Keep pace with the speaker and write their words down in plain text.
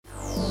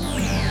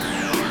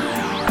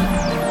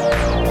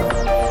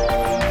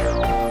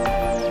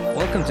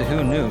Welcome to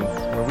Who Knew,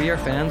 where we are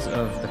fans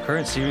of the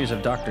current series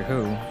of Doctor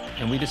Who,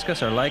 and we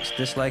discuss our likes,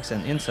 dislikes,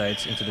 and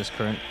insights into this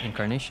current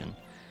incarnation.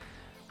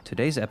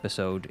 Today's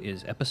episode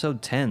is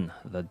episode 10,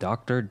 The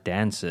Doctor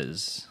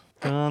Dances.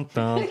 Dun,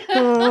 dun,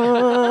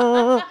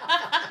 dun.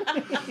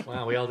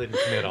 Wow, we all didn't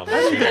commit on I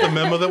didn't get that. the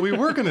memo that we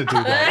were going to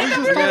do that. We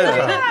just talked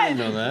about it. I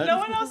know that. No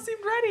one else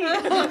seemed ready.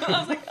 I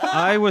was like,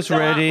 I was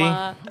ready.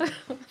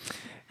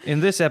 In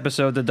this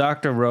episode, the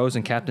Doctor, Rose,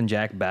 and Captain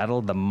Jack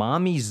battle the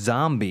Mommy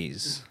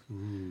Zombies.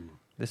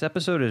 This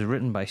episode is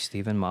written by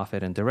Stephen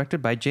Moffat and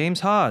directed by James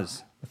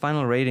Hawes. The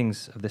final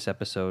ratings of this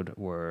episode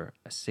were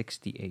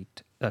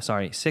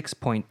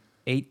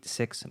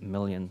 6.86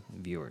 million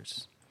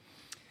viewers.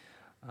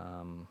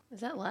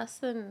 Is that less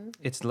than...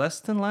 It's less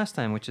than last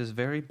time, which is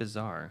very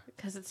bizarre.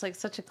 Because it's like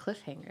such a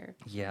cliffhanger.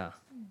 Yeah.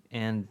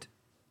 And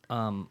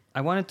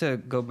I wanted to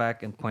go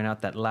back and point out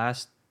that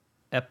last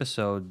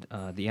episode,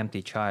 The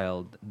Empty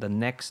Child, the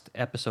next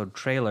episode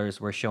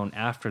trailers were shown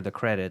after the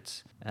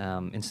credits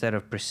instead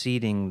of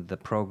preceding the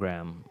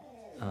program,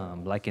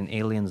 like in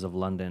Aliens of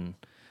London,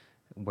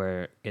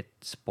 where it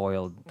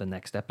spoiled the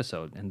next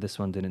episode. And this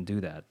one didn't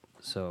do that.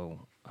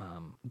 So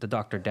The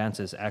Doctor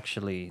Dances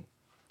actually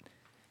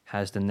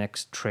has the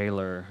next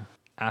trailer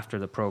after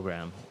the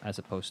program, as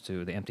opposed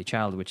to The Empty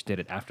Child, which did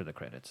it after the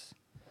credits.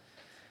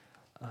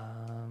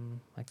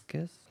 I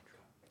guess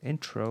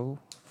intro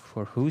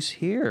for Who's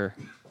Here.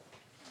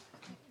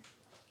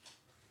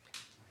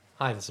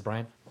 Hi, this is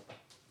Brian.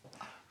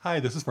 Hi,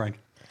 this is Frank.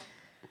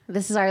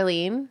 This is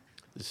Arlene.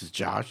 This is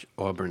Josh.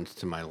 Auburn's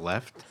to my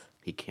left.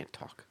 He can't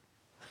talk.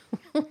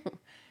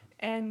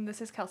 and this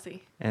is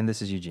Kelsey. And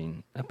this is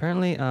Eugene.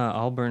 Apparently,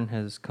 Auburn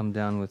has come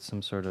down with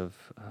some sort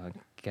of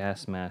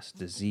gas mask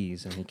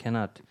disease, and he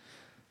cannot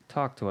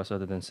talk to us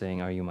other than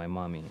saying, "Are you my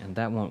mommy?" And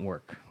that won't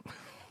work.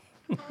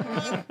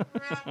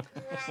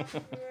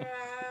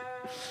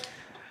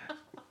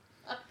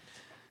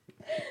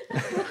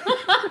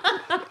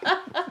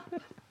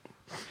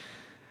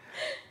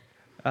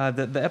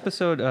 This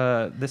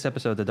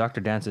episode, The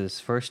Doctor Dances,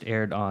 first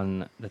aired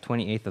on the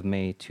 28th of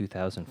May,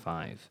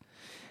 2005.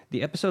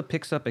 The episode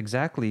picks up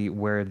exactly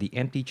where The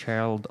Empty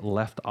Child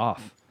left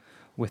off,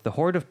 with the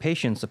horde of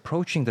patients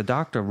approaching the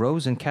Doctor,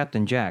 Rose, and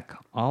Captain Jack,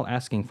 all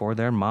asking for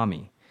their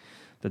mommy.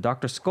 The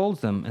Doctor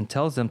scolds them and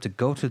tells them to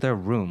go to their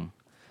room.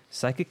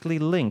 Psychically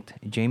linked,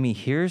 Jamie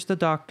hears the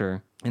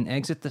Doctor and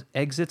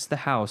exits the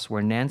house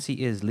where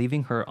Nancy is,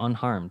 leaving her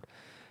unharmed.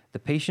 The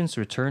patients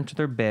return to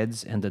their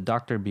beds, and the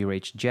Doctor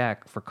berates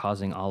Jack for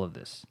causing all of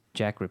this.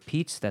 Jack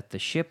repeats that the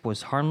ship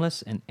was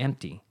harmless and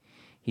empty.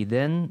 He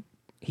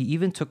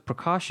even took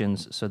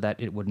precautions so that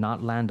it would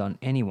not land on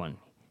anyone.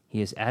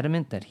 He is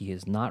adamant that he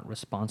is not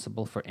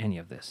responsible for any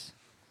of this.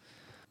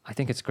 I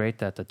think it's great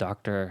that the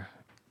Doctor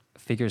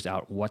figures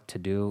out what to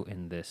do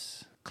in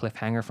this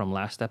cliffhanger from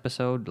last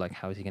episode. Like,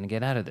 how is he going to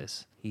get out of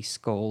this? He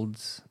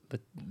scolds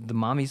the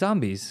mommy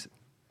zombies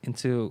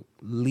into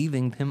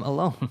leaving him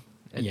alone.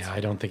 Yeah, I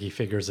don't think he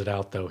figures it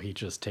out, though. He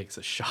just takes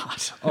a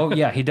shot. Oh,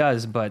 yeah, he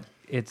does, but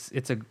it's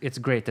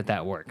great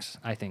that works.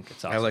 I think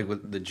it's awesome. I like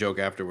the joke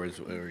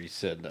afterwards where he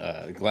said,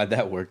 glad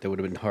that worked. That would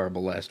have been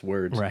horrible last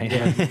words. Right.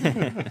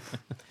 And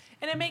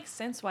it makes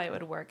sense why it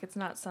would work. It's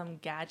not some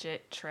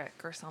gadget trick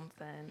or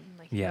something.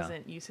 Like, he Yeah.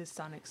 doesn't use his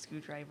sonic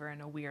screwdriver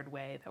in a weird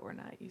way that we're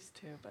not used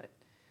to, but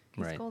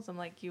he Right. scolds him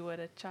like you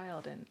would a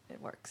child, and it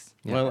works.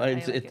 Yeah. Well, I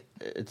it's, like it,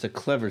 it's a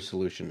clever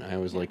solution. I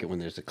always like it when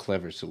there's a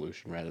clever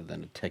solution rather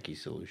than a techie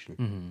solution.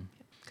 Mm-hmm.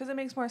 Because it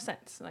makes more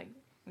sense. Like,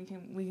 we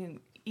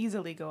can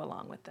easily go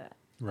along with that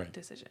Right.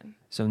 decision.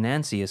 So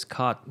Nancy is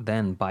caught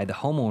then by the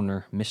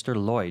homeowner, Mr.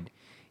 Lloyd.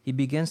 He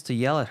begins to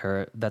yell at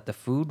her that the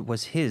food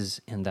was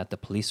his and that the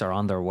police are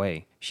on their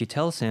way. She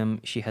tells him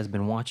she has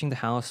been watching the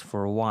house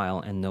for a while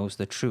and knows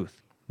the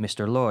truth.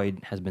 Mr.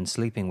 Lloyd has been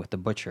sleeping with the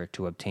butcher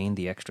to obtain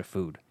the extra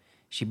food.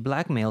 She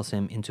blackmails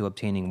him into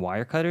obtaining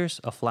wire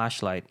cutters, a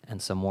flashlight,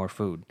 and some more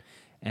food,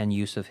 and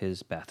use of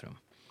his bathroom.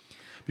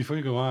 Before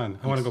you go on,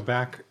 I want to go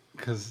back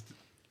because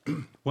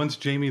once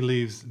Jamie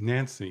leaves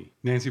Nancy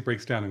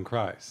breaks down and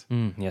cries.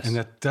 Yes. And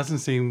that doesn't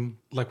seem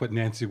like what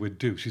Nancy would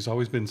do. She's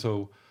always been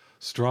so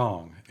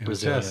strong. And it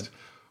Resilient. just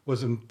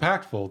was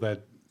impactful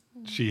that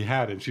she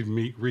had it. She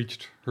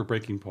reached her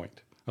breaking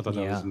point. I thought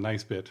that was Yeah. a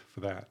nice bit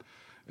for that.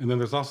 And then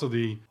there's also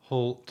the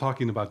whole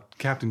talking about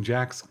Captain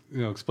Jack's,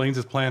 explains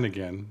his plan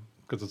again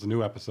because it's a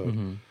new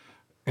episode.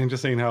 And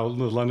just saying how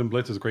the London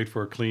Blitz is great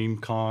for a clean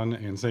con,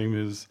 and same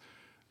as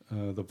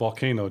the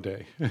volcano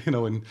day,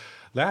 and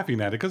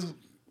laughing at it because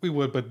we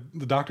would, but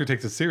the Doctor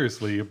takes it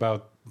seriously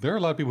about there are a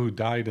lot of people who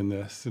died in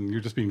this, and you're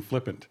just being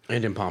flippant.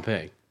 And in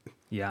Pompeii.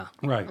 Yeah.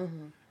 Right.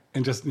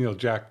 And just,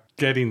 Jack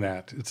getting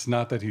that. It's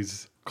not that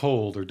he's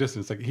cold or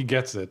distant. It's like he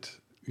gets it,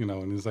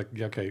 and he's like,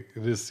 yeah, okay,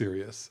 it is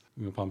serious,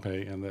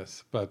 Pompeii and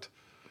this. But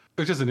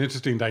it's just an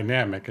interesting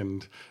dynamic.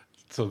 And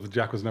so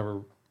Jack was never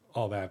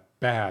all that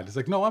bad. It's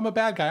like, no, I'm a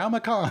bad guy. I'm a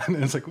con.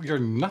 And it's like, you're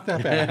not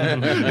that bad.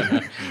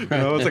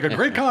 It's like a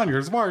great con.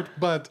 You're smart.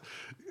 But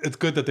it's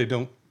good that they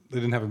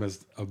didn't have him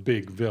as a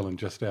big villain,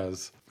 just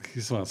as you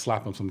just want to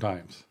slap him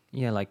sometimes.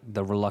 Yeah, like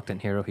the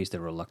reluctant hero, he's the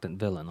reluctant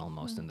villain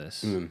almost in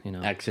this. You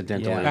know,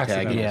 Accidental Yeah.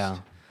 antagonist.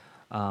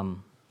 Yeah.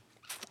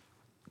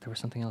 There was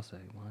something else I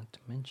wanted to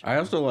mention. I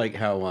also like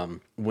how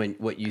when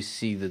what you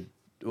see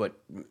what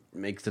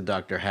makes the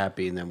Doctor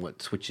happy, and then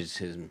what switches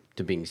him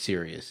to being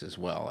serious as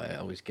well. I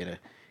always get a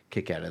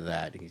kick out of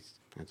that.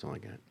 That's all I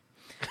got.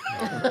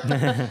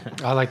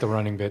 I like the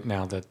running bit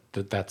now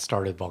that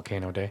started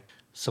Volcano Day.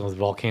 So the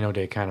Volcano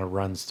Day kind of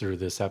runs through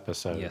this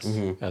episode Yes.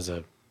 as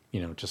a,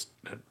 just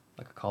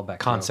like a callback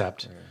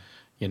concept,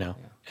 joke, or-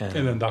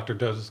 And then Doctor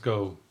does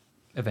go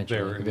Eventually.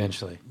 there in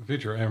eventually. the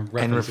future and And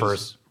references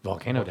refers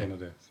Volcano Day.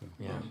 Volcano Day. So.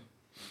 Yeah.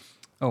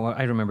 Oh,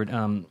 I remembered.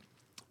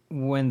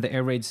 When the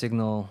air raid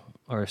signal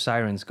or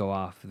sirens go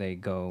off, they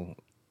go,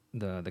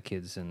 the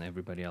kids and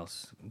everybody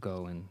else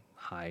go and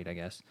hide, I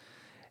guess.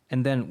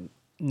 And then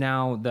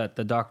now that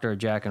the Doctor,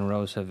 Jack, and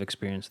Rose have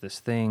experienced this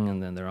thing,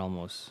 and then they're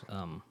almost,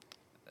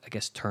 I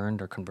guess, turned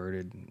or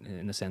converted,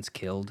 in a sense,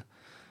 killed.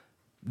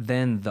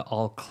 Then the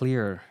all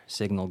clear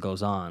signal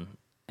goes on,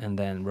 and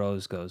then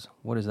Rose goes,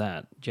 "What is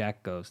that?"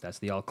 Jack goes, "That's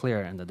the all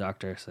clear," and the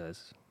Doctor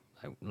says,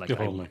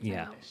 Give only.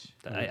 "Yeah."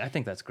 I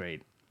think that's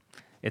great.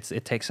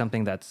 It takes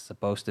something that's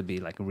supposed to be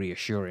like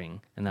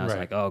reassuring, and now it's Right.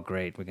 like, "Oh,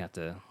 great, we got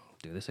to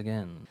do this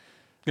again."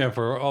 Yeah,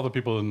 for all the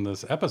people in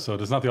this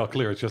episode, it's not the all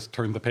clear. It's just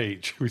turn the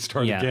page. We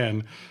start Yeah.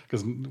 again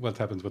because what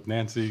happens with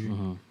Nancy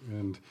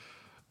and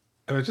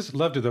I just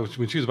loved it though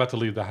when she was about to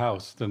leave the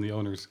house. Then the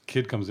owner's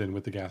kid comes in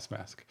with the gas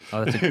mask.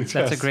 Oh, that's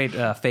a great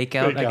fake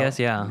out, I guess.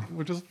 Yeah.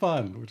 which is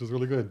fun, which is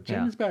really good. Yeah.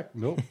 Jamie's back.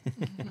 Nope.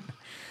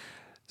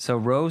 So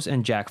Rose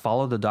and Jack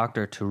follow the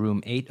Doctor to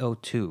room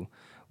 802,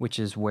 which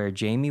is where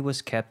Jamie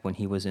was kept when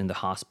he was in the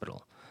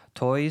hospital.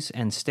 Toys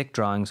and stick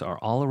drawings are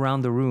all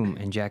around the room,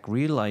 and Jack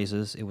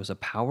realizes it was a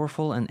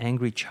powerful and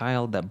angry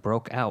child that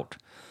broke out.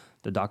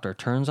 The Doctor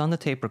turns on the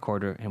tape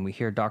recorder, and we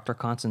hear Dr.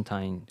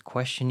 Constantine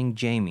questioning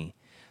Jamie,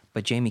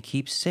 but Jamie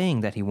keeps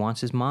saying that he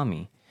wants his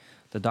mommy.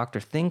 The Doctor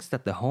thinks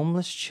that the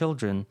homeless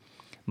children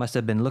must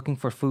have been looking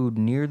for food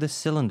near the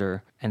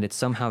cylinder, and it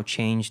somehow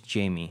changed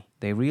Jamie.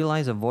 They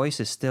realize a voice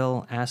is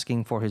still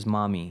asking for his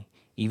mommy,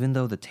 even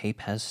though the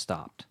tape has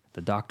stopped.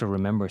 The Doctor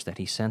remembers that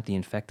he sent the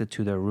infected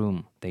to their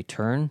room. They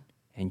turn,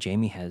 and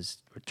Jamie has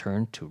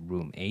returned to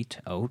room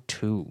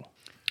 802.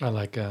 I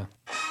like, I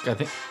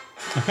think.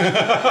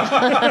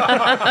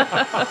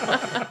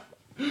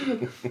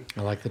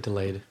 I like the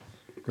delayed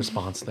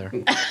response there.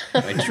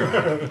 I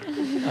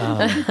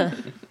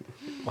try.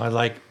 I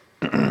like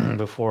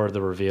before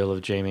the reveal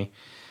of Jamie,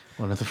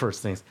 one of the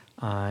first things,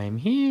 "I'm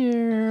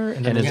here,"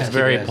 and it's Yes,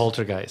 very yes.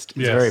 poltergeist. It's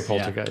Yes. very Yeah.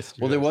 poltergeist.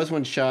 Well, there was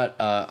one shot.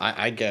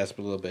 I gasped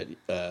a little bit.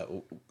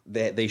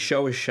 They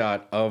show a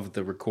shot of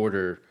the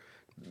recorder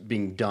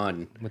being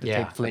done With the Yeah.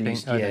 tape And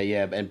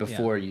flipping. and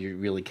before you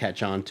really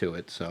catch on to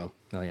it. So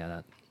Oh,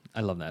 yeah,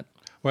 I love that.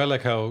 Well, I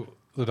like how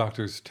the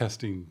Doctor's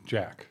testing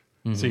Jack,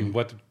 seeing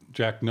what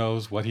Jack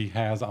knows, what he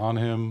has on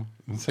him,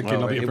 and it's like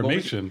getting all the right.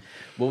 information.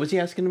 what was he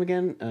asking him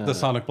again? The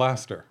sonic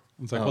blaster.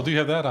 It's like, well, do you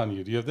have that on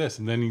you? Do you have this?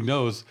 And then he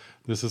knows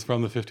this is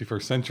from the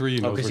 51st century. He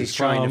knows Because where he's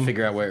trying to from.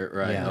 figure out where.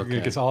 Right. Yeah. He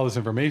Okay. gets all this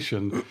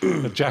information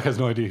that Jack has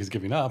no idea he's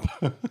giving up.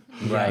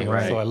 Right.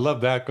 Right. So I love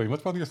that going,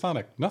 what's wrong with your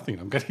Sonic? Nothing.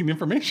 I'm getting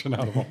information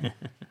out of him.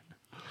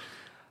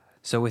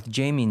 So with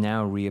Jamie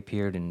now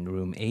reappeared in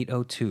room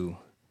 802,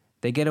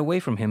 they get away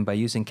from him by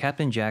using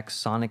Captain Jack's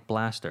sonic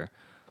blaster,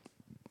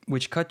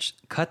 which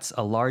cuts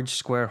a large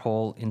square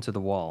hole into the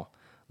wall,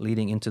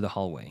 leading into the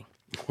hallway.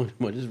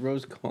 What does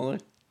Rose call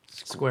it?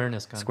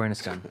 Squareness gun.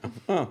 Squareness gun.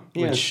 Oh,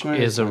 yeah, Which square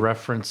is a gun.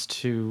 reference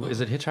to, is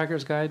it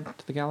Hitchhiker's Guide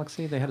to the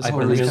Galaxy? They had a I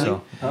squareness believe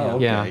gun. so. Oh,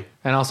 okay. Yeah.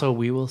 And also,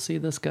 we will see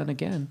this gun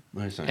again.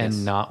 Nice, nice.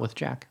 And not with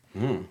Jack.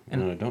 No, I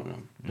don't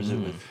know. Is it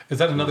with? Is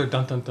that another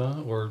dun dun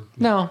dun? Or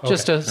No,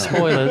 just a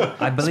spoiler.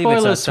 I believe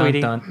Spoiler, it's a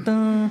sweetie. dun,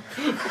 dun,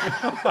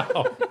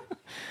 dun.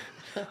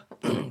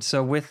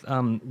 So with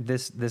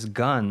this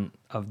gun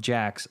of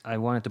Jack's, I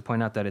wanted to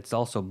point out that it's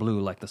also blue,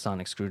 like the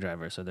sonic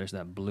screwdriver. So there's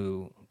that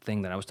blue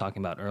thing that I was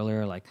talking about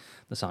earlier, like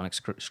the sonic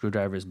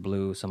screwdriver is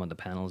blue. Some of the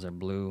panels are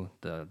blue.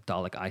 The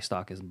Dalek eye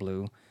stalk is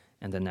blue,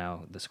 and then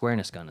now the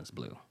squareness gun is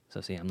blue.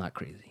 So see, I'm not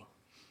crazy.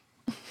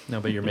 No,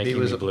 but you're making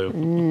was me a- blue.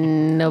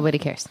 Nobody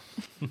cares.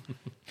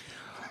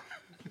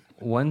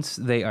 Once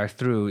they are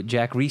through,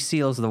 Jack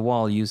reseals the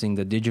wall using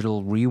the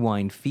digital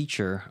rewind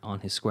feature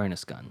on his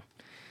squareness gun.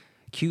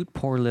 Cute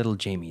poor little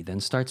Jamie then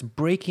starts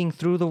breaking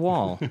through the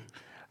wall.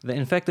 The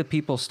infected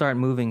people start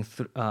moving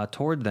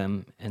toward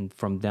them and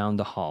from down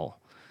the hall,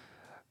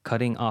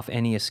 cutting off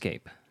any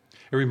escape.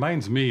 it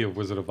reminds me of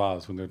Wizard of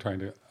Oz when they're trying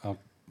to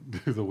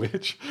outdo the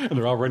witch and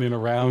they're all running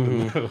around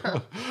and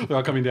they're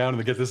all coming down and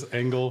they get this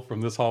angle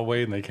from this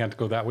hallway and they can't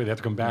go that way. They have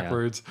to come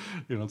backwards.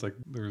 You know, it's like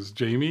there's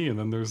Jamie and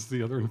then there's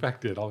the other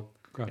infected all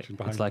crouching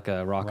behind. It's like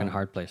a rock and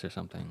hard place or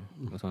something.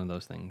 It was one of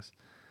those things.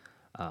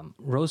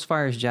 Rose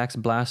fires Jack's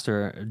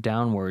blaster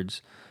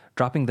downwards,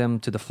 dropping them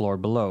to the floor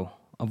below.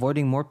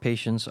 Avoiding more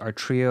patients, our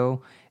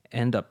trio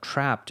end up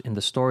trapped in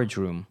the storage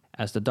room.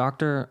 As the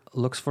Doctor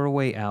looks for a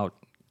way out,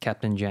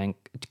 Captain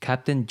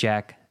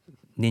Jack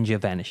ninja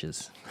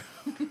vanishes.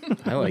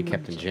 I like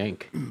Captain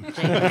Jank.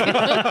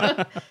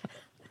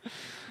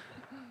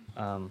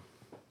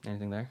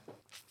 Anything there?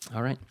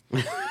 All right.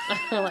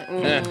 Like,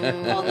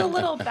 Well, the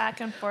little back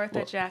and forth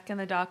that Jack and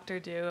the doctor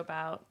do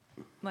about,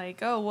 like,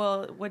 oh,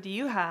 well, what do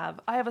you have?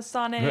 I have a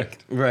Sonic.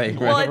 Right. Right.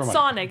 Well, Never it's mind.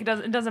 Sonic.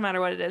 It doesn't matter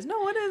what it is. No,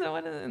 what is it?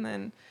 What is it? And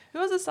then who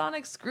has a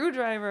Sonic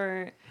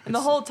screwdriver? And the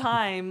whole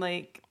time,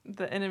 like,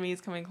 the enemy is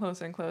coming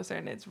closer and closer,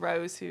 and it's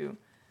Rose who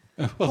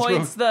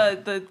points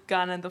the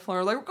gun at the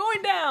floor, like, we're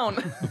going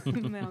down.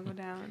 And they all go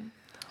down.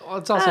 Well,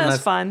 it's also That was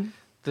nice. fun.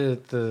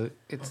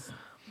 It's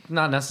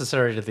not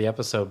necessary to the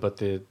episode, but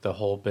the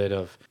whole bit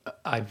of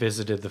I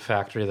visited the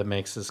factory that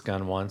makes this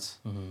gun once,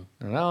 and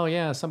oh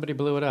yeah, somebody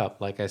blew it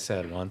up. Like I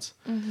said once,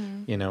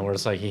 you know, where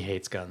it's like he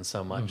hates guns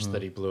so much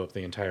that he blew up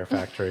the entire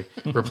factory,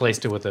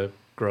 replaced it with a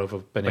grove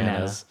of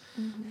bananas,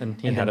 and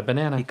he had a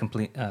banana. He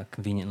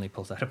conveniently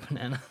pulls out a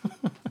banana.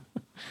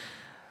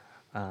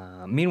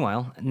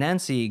 Meanwhile,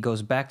 Nancy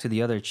goes back to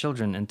the other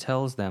children and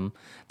tells them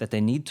that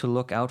they need to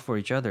look out for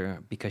each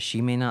other because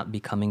she may not be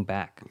coming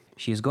back.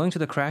 She is going to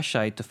the crash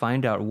site to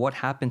find out what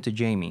happened to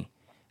Jamie.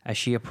 As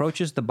she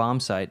approaches the bomb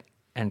site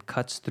and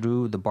cuts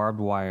through the barbed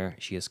wire,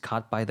 she is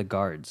caught by the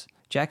guards.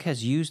 Jack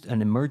has used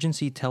an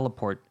emergency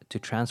teleport to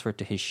transfer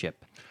to his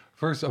ship.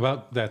 First,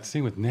 about that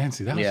scene with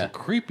Nancy, that was Yeah. the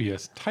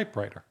creepiest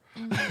typewriter.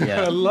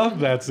 Yeah. I love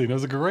that scene. It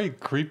was a great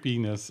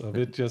creepiness of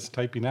it just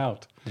typing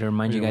out. Did it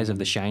remind you guys of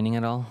The Shining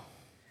at all?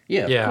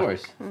 Yeah, Yeah. of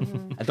course.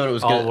 I thought it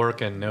was All gonna, work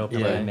and nope.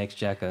 Yeah. It makes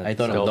Jack a... I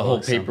thought Still the whole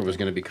looks paper something. was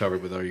going to be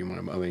covered with "Are you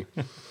my mummy?"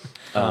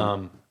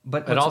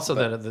 But And also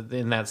that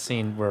in that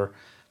scene where,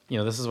 you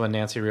know, this is when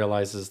Nancy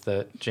realizes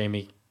that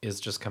Jamie is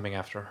just coming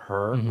after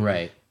her,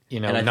 Right. you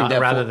know, And I think not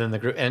that rather fo- than the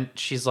group. And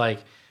she's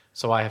like,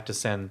 so I have to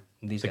send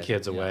These the guys,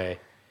 kids yeah. away,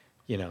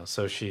 you know.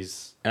 So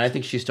she's And I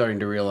think she's starting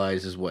to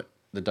realize is what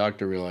the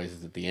doctor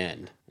realizes at the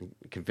end, and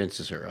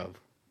convinces her of.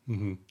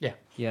 yeah,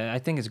 Yeah, I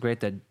think it's great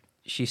that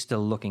she's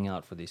still looking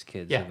out for these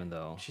kids, yeah. even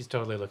though... She's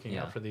totally looking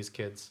Yeah. out for these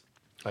kids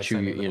by Chew,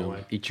 sending you them know,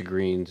 away. eat your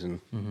greens and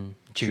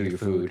chew your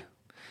food.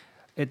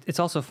 It's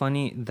also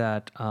funny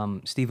that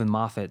Stephen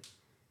Moffat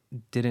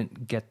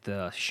didn't get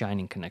the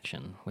Shining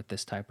connection with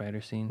this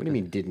typewriter scene. What do you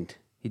mean didn't?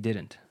 He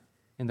didn't.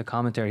 In the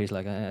commentary, he's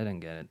like, I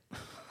didn't get it.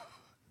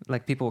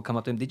 Like, people will come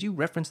up to him, did you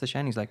reference The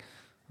Shining? He's like,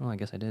 oh, I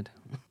guess I did.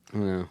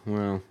 Yeah,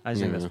 well, I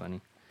just think you that's know.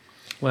 funny.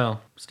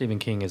 Well, Stephen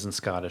King isn't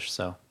Scottish,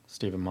 so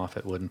Stephen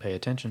Moffat wouldn't pay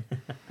attention.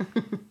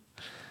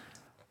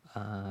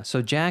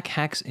 So Jack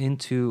hacks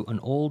into an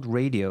old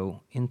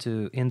radio in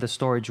the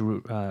storage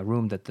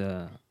room that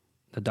the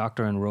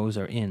doctor and Rose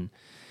are in,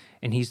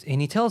 and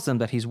he tells them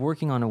that he's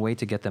working on a way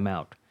to get them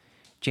out.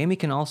 Jamie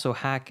can also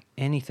hack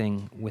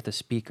anything with a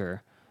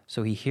speaker,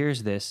 so he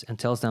hears this and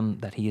tells them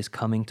that he is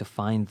coming to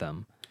find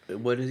them.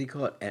 What does he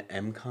call it?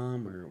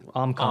 MCOM or what?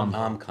 Omcom.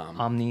 Omcom.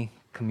 Omni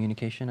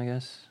communication, I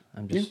guess.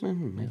 I'm Yeah, just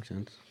makes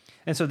sense.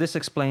 And so this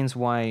explains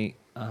why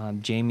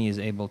Jamie is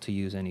able to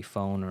use any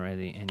phone or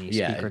any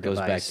Yeah, speaker it goes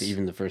device. back to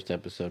even the first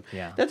episode.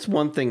 Yeah. That's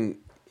one thing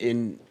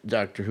in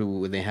Doctor Who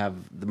when they have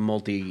the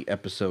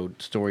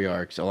multi-episode story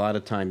arcs. A lot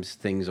of times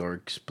things are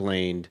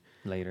explained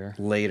later.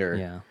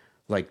 later.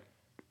 Like,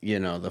 you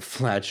know, the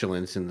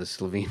flatulence in the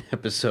Slovene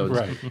episodes.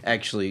 Right.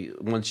 Actually,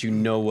 once you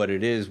know what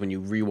it is, when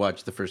you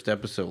rewatch the first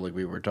episode, like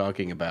we were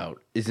talking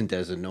about, isn't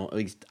as annoying. At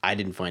least I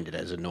didn't find it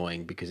as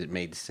annoying because it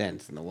made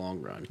sense in the long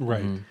run.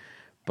 Right.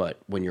 But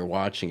when you're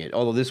watching it,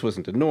 although this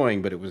wasn't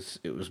annoying, but it was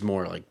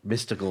more like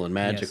mystical and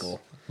magical.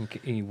 Yes.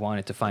 He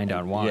wanted to find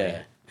out why.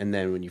 Yeah. And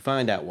then when you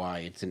find out why,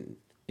 it's an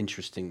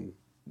interesting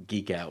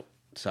geek out,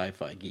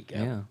 sci-fi geek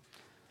out. Yeah.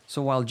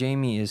 So while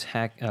Jamie is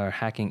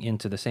hacking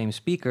into the same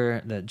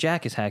speaker that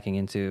Jack is hacking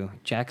into,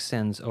 Jack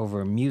sends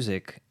over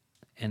music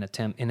in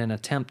an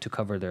attempt to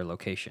cover their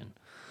location.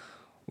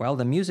 While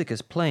the music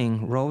is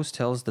playing, Rose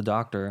tells the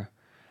doctor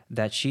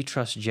that she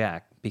trusts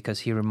Jack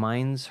because he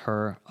reminds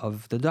her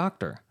of the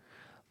doctor,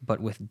 but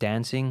with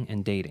dancing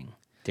and dating.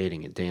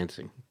 Dating and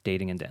dancing.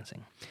 Dating and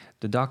dancing.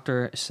 The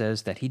doctor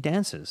says that he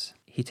dances.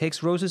 He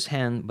takes Rose's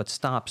hand but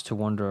stops to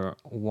wonder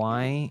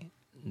why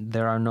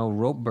there are no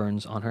rope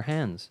burns on her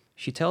hands.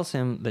 She tells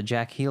him that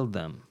Jack healed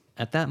them.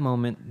 At that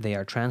moment, they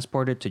are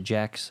transported to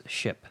Jack's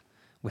ship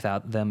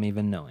without them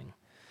even knowing.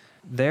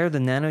 There, the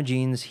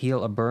nanogenes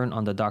heal a burn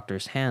on the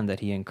doctor's hand that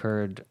he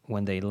incurred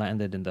when they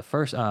landed in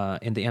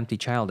the Empty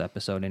Child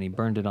episode, and he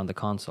burned it on the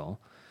console.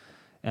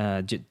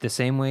 The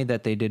same way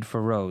that they did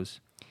for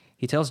Rose.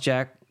 He tells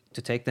Jack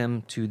to take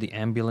them to the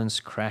ambulance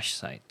crash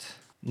site.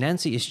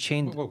 Nancy is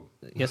chained... Whoa.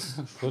 Yes?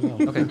 Slow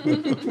down.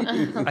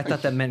 Okay. I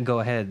thought that meant go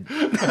ahead.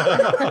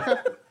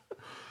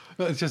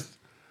 No, it's just,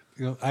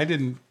 you know, I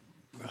didn't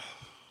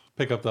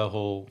pick up that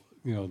whole,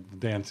 you know,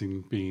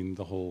 dancing being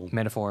the whole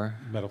Metaphor.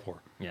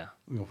 metaphor, Yeah.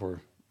 you know,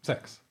 for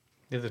sex.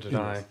 Neither did in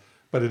I. this.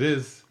 But it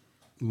is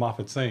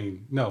Moffat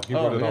saying, no, he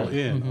wrote it all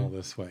in all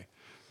this way.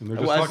 And they're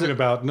just Well, as talking the-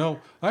 about, no,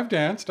 I've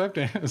danced.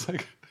 It's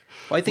like,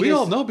 Well, I think we it's-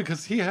 all know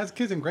because he has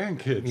kids and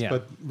grandkids, Yeah.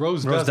 but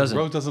Rose Rose doesn't. doesn't.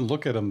 Rose doesn't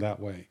look at him that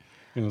way.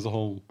 And there's a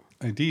whole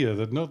idea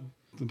that, no,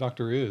 the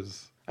doctor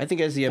is. I think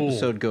as the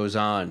episode goes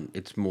on,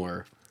 it's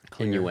more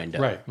innuendo.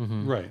 Right.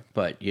 Right.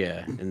 But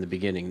yeah, in the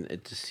beginning,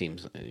 it just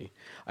seems.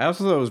 I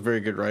also thought it was very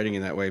good writing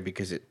in that way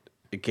because it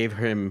gave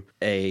him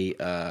a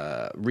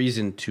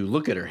reason to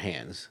look at her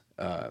hands.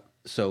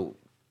 So,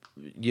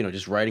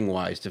 just writing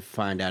wise, to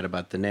find out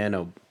about the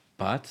nanogenes.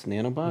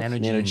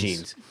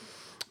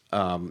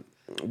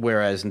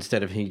 Whereas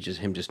instead of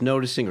him just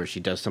noticing, or she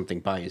does something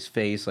by his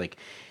face, like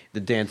the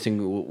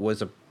dancing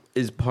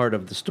is part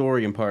of the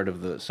story and part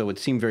of the. So it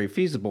seemed very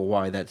feasible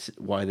why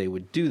they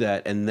would do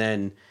that, and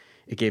then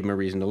it gave him a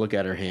reason to look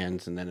at her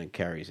hands, and then it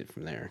carries it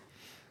from there.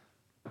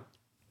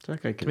 So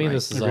that guy can To me, write.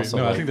 this is Agreed. also.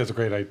 No, I like- think that's a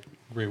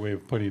great way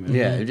of putting it.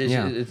 Yeah,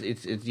 Yeah.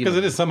 it's Because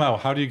it is somehow.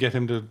 How do you get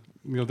him to?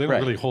 They don't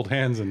Right. really hold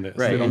hands in this.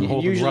 Right. They don't And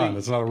hold usually- and run.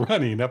 It's not a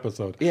running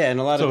episode. Yeah, and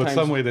a lot of so times- it's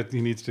some way that he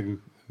needs to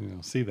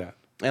see that.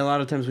 And a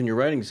lot of times when you're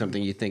writing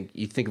something, you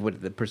think of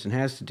what the person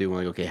has to do.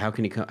 Like, okay,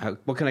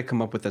 what can I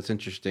come up with that's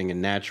interesting and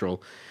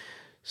natural,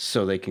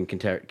 so they can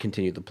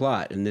continue the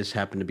plot. And this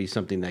happened to be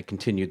something that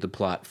continued the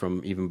plot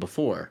from even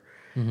before,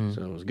 so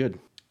it was good.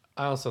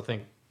 I also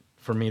think,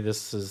 for me,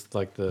 this is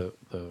like the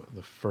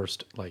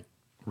first like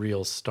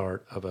real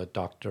start of a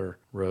Dr.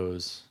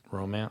 Rose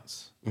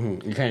romance.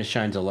 It kind of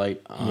shines a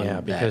light on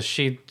that. Because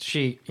she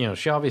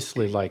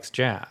obviously likes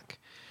Jack,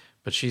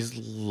 but she's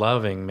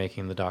loving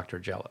making the doctor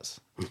jealous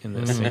in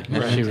this scene.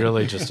 She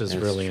really just is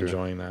really true.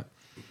 enjoying that.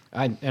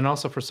 And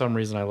also for some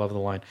reason I love the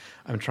line,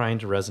 "I'm trying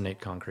to resonate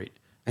concrete."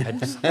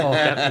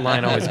 That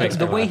line always makes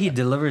me The way laugh. he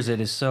delivers it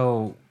is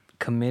so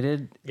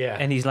committed. Yeah.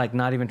 And he's like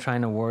not even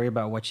trying to worry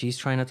about what she's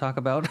trying to talk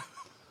about.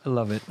 I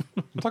love it.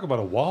 Talk about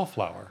a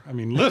wallflower. I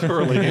mean,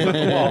 literally in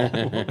the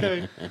wall.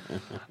 Okay.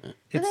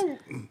 But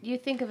then you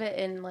think of it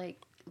in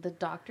like the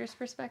doctor's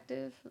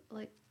perspective.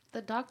 Like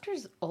the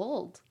doctor's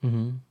old,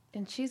 and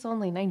she's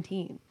only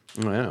 19.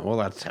 Yeah, well,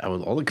 that's how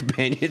all the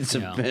companions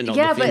have been. all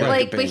Yeah, the but female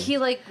like, but companions. he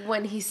like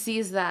when he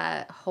sees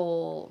that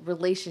whole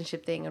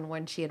relationship thing, and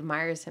when she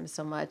admires him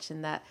so much,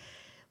 and that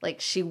like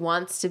she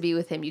wants to be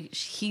with him,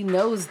 he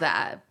knows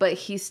that, but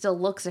he still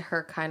looks at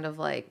her kind of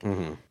like,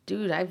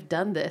 dude, I've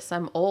done this.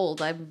 I'm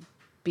old. I'm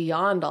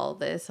beyond all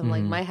this. I'm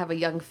like, might have a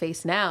young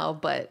face now,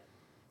 but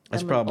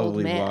That's I'm an old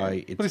probably man.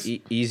 why it's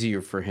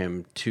easier for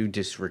him to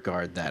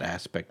disregard that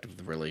aspect of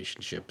the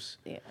relationships.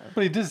 Yeah.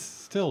 But he does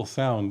still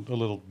sound a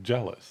little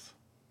jealous.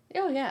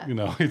 Oh yeah.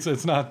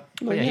 It's not.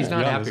 yeah, he's not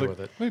yeah, happy it's like, with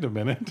it. Wait a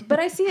minute. But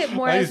I see it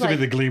more I as used to like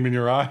be the gleam in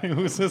your eye.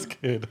 Who's this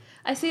kid?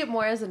 I see it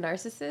more as a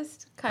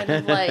narcissist, kind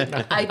of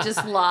like I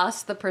just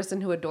lost the person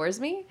who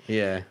adores me,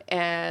 Yeah.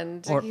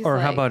 and Or he's or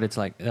how like- about it's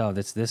like, oh,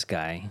 that's this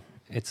guy.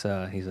 He's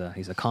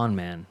a con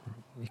man.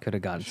 He could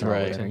have gotten something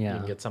Right. better. You Yeah.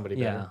 can get somebody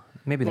Yeah. better.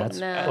 Maybe that's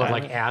No. Or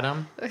like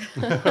Adam.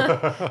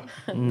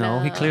 no.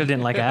 He clearly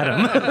didn't like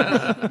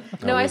Adam.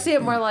 No, I see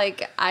it more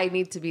like I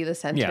need to be the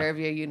center Yeah. of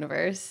your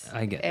universe.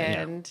 I get-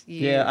 yeah. and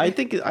you, Yeah, I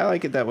think I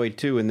like it that way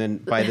too. And then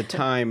by the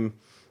time,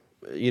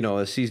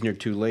 a season or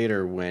two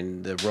later,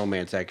 when the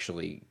romance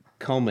actually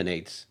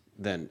culminates,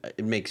 then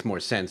it makes more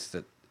sense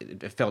that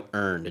it felt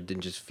earned. It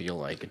didn't just feel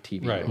like a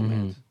TV Right.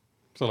 romance.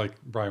 So, like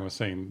Brian was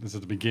saying, this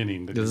is the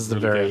beginning. that This you is the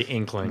really very get-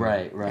 inkling.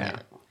 Right. Yeah.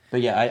 But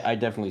yeah, I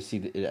definitely see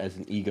it as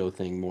an ego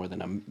thing more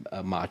than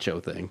a macho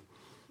thing.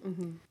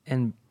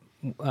 And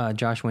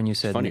Josh, when you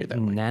said funnier that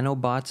way.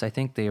 nanobots, I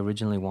think they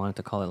originally wanted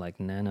to call it like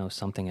nano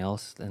something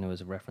else, and it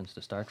was a reference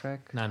to Star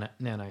Trek. Nanites.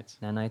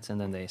 Nanites,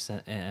 and then they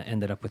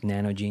ended up with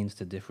nanogenes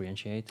to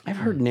differentiate. I've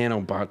heard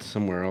nanobots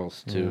somewhere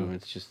else too.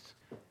 It's just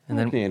And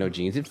and then- then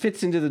nanogenes. It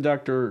fits into the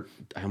Doctor.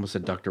 I almost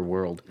said Doctor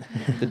World,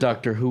 the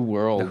Doctor Who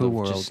world. The Who of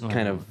world, just oh.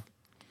 kind of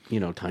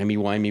timey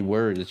wimey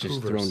words. It's just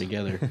Hoovers. thrown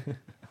together.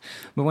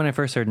 But when I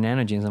first heard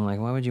nanogenes, I'm like,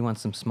 why would you want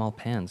some small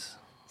pans?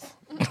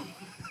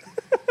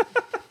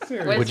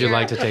 Where's Would you your-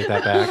 like to take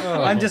that back?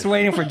 I'm just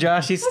waiting for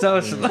Josh. He's so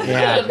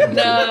Yeah. No.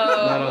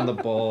 Not on the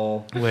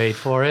ball. Wait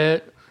for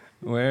it.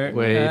 where.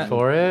 Wait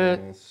for it.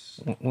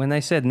 When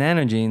they said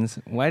nanogenes,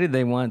 why did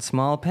they want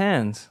small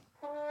pans?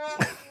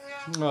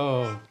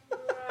 Oh,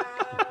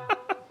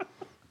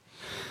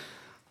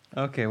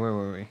 Okay, where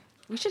were we?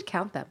 We should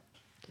count them.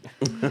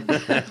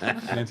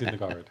 Nancy the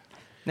guard.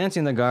 Nancy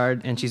in the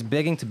guard, and she's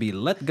begging to be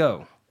let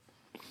go.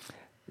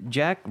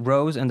 Jack,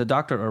 Rose, and the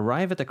doctor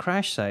arrive at the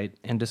crash site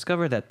and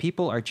discover that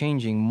people are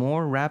changing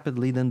more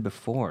rapidly than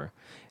before.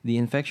 The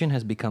infection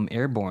has become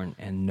airborne,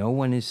 and no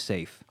one is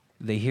safe.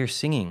 They hear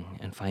singing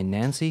and find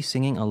Nancy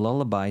singing a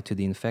lullaby to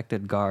the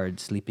infected guard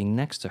sleeping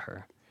next to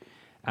her.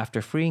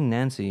 After freeing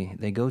Nancy,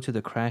 they go to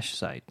the crash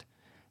site.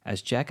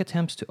 As Jack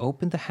attempts to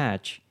open the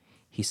hatch,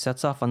 he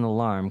sets off an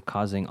alarm,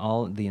 causing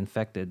all the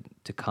infected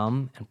to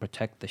come and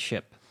protect the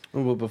ship.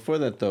 Oh, well, before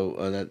that though,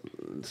 that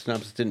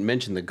synopsis didn't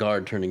mention the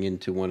guard turning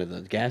into one of the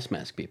gas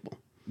mask people.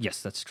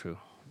 Yes, that's true.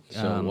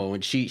 So well,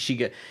 when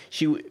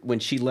when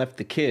she left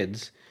the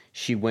kids,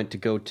 she went to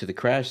go to the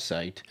crash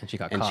site And she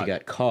got She caught.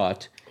 got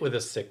caught. With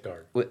a sick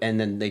guard. And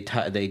then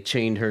they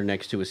chained her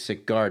next to a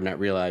sick guard, not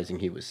realizing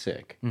he was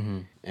sick.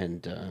 Mm-hmm.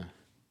 And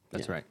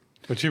That's right.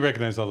 But she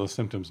recognized all those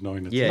symptoms,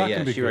 knowing it's yeah, not yeah,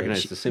 going to be she great.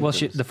 recognized the Well,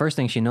 symptoms. the first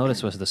thing she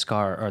noticed was the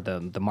scar or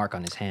the mark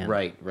on his hand.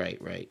 Right.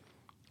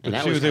 And But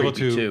that she was was able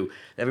creepy to- too.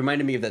 That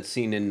reminded me of that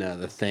scene in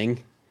The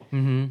Thing,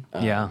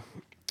 Yeah.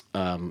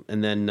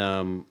 And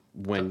then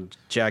when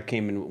Jack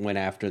came and went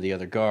after the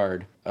other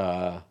guard,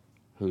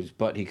 whose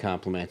butt he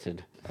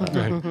complimented,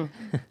 Right.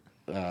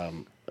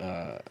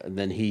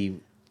 then he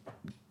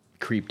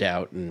creeped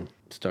out and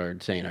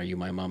started saying, "Are you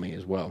my mummy?"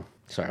 as well.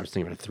 Sorry, I was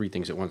thinking about 3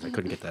 things at once. I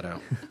couldn't get that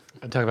out.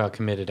 I talk about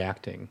committed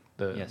acting.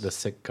 Yes. The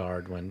sick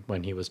guard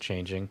when he was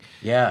changing.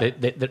 Yeah.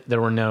 There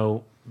were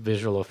no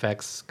visual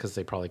effects because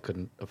they probably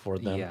couldn't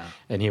afford them. Yeah.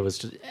 And he was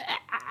just,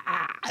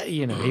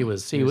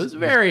 he was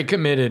very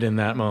committed in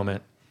that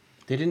moment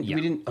They didn't.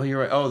 We didn't. Oh, you're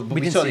right. Oh, but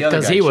we saw see- the other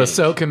because guy he was change.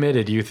 so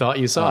committed. You thought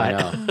you saw I it.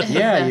 know.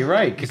 Yeah, you're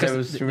right. Because I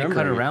was they remembering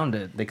cut it. around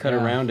it. They cut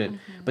Yeah. around it,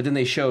 but then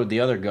they showed the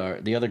other guy,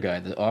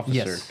 the officer,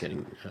 Yes.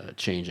 getting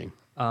changing.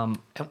 And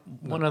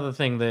one other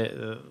thing that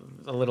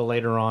a little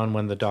later on,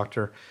 when the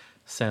doctor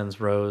sends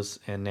Rose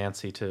and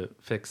Nancy to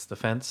fix the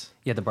fence.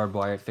 Yeah, the barbed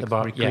wire. Yeah.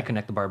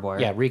 Reconnect the barbed wire.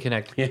 Yeah,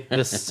 reconnect.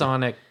 The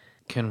Sonic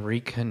can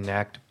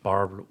reconnect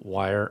barbed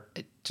wire.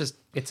 It just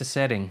It's a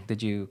setting.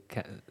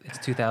 It's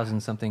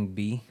 2000 something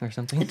B or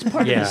something? It's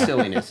part Yeah. of the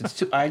silliness. It's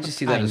too, I just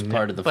see that I as know,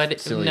 part of the but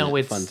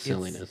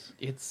silliness.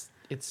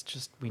 It's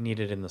just we need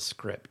it in the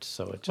script,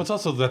 so it Well, just it's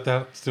also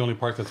that's the only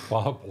part that's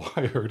barbed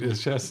wired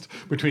is just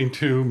between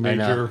 2 I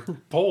major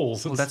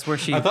poles. Well, that's where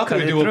she I thought cut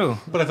they it do through.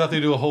 but I thought they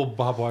do a whole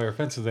barbed wire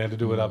fence, and they had to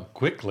do it up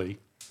quickly.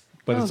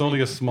 But it's only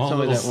a small It's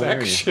only little that one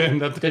area. section.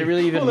 That Did it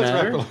really even let's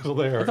wrap matter? a little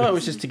there. I thought it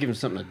was just to give him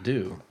something to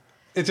do.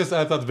 It's just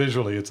I thought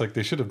visually, it's like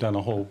they should have done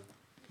a whole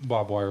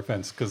barbed wire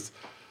fence because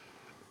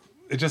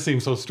it just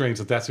seems so strange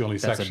that that's the only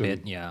That's a section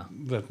bit, yeah.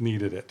 that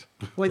needed it.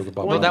 Wait, for the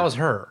barbed well, wire. that was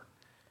her.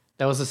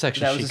 That was the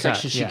section That she was the cut.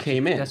 section she Yeah,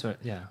 came in. That's what.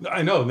 Yeah.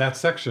 I know in that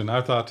section.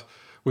 I thought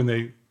when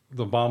the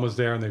bomb was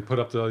there and they put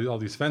up all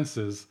these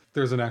fences,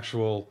 there's an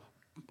actual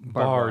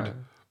barred wire.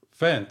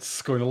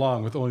 fence going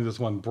along with only this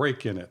one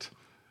break in it.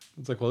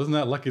 It's like, well, isn't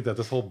that lucky that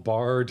this whole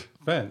barred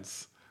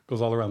fence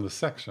goes all around the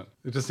section?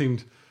 It just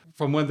seemed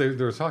from when they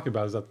were talking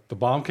about is that the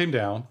bomb came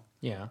down,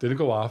 Yeah. didn't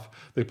go off.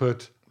 They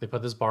put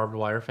this barbed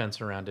wire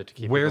fence around it to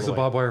keep. where's people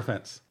the away. barbed wire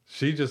fence?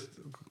 She just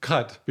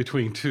cut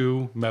between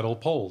 2 metal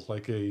poles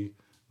like a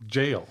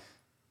jail.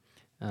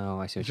 Oh,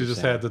 I see what She you're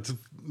just saying. had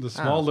the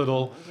small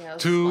little Yeah, it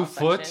was a 2 small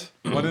foot,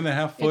 section.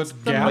 1.5 foot It's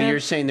the gap. Oh, you're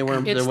saying there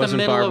It's the wasn't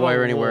middle barbed of a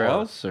wire anywhere war.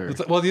 else, or It's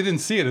like, well, you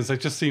didn't see it. It's like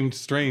just seemed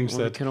strange well,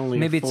 that it can only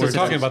Maybe it's we're just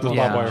talking about this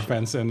yeah. barbed wire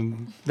fence,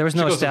 and There was she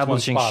no goes to this one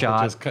establishing spot,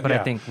 shot, just cut- but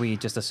yeah. I think we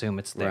just assume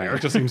it's there.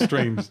 it just seems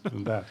strange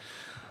than that.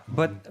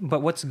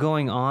 But what's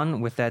going on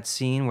with that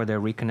scene where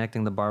they're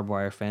reconnecting the barbed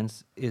wire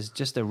fence is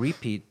just a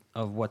repeat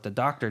of what the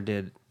doctor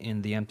did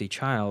in The Empty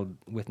Child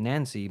with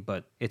Nancy,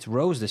 but it's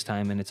Rose this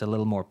time, and it's a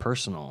little more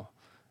personal,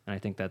 and I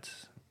think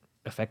that's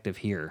effective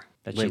here.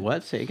 That wait,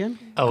 what? Say again.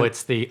 Oh,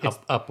 it's the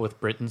up with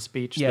Britain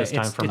speech Yeah, this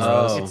time from it's,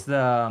 Rose. it's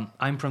the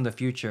I'm from the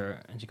future,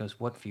 and she goes,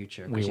 "What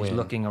future?" 'Cause We she's win.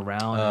 looking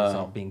around, and it's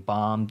all being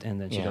bombed, and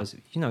then she Yeah. goes,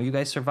 "You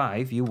guys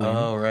survive, you win."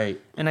 Oh, right.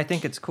 And I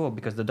think it's cool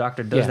because the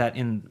doctor does Yeah. that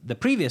in the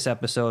previous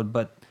episode,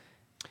 but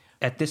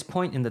at this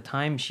point in the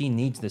time, she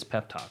needs this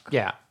pep talk.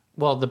 Yeah.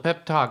 Well, the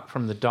pep talk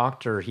from the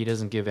doctor, he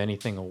doesn't give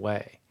anything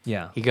away.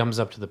 Yeah. He comes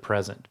up to the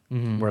present,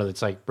 where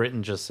it's like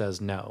Britain just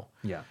says no.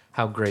 Yeah.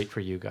 How great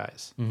for you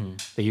guys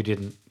that you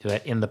didn't,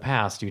 that in the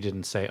past you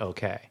didn't say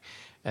okay.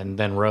 And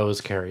then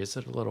Rose carries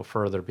it a little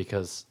further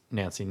because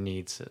Nancy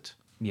needs it.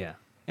 Yeah.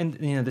 And,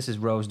 this is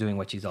Rose doing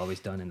what she's always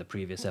done in the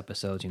previous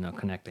episodes,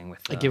 connecting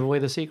with... Give away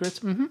the secrets?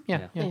 Mm-hmm.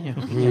 Yeah.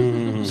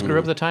 Yeah. Screw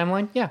up the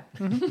timeline? Yeah.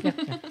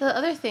 The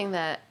other thing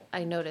that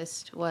I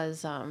noticed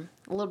was a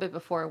little bit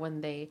before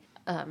when they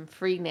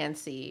free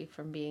Nancy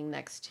from being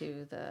next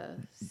to the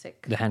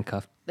sick The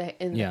handcuff.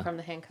 Yeah. from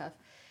the handcuff.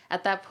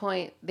 At that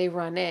point, they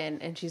run in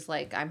and she's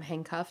like, "I'm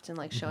handcuffed," and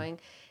like showing.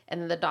 And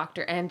then the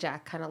doctor and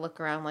Jack kind of look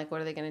around like, what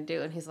are they going to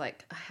do? And he's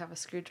like, "I have a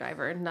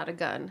screwdriver and not a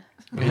gun."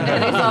 And he's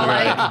all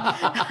like,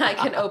 "I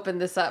can open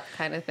this up,"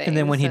 kind of thing. And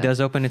then when he So,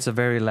 does open, it's a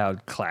very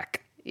loud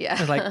clack. yeah.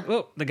 It's like,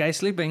 oh, the guy's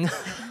sleeping.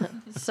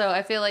 So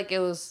I feel like it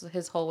was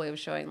his whole way of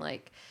showing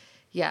like,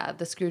 yeah,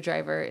 the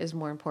screwdriver is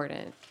more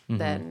important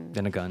than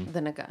Than a gun.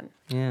 Than a gun.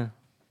 Yeah.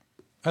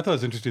 I thought it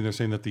was interesting. They're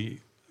saying that the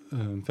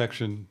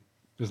infection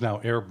is now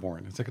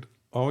airborne. It's like it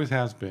always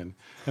has been,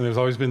 and there's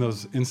always been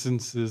those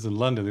instances in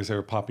London. They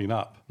are popping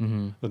up.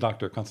 The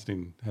doctor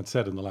Constantine had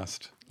said in the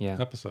last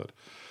episode.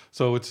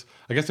 So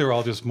I guess they were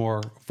all just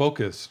more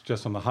focused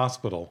just on the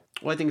hospital.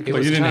 Well, I think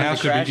But you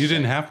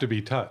didn't have to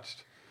be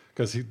touched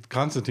because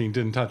Constantine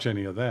didn't touch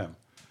any of them.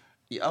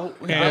 Oh,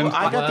 And-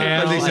 I got the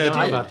and impression they I said- don't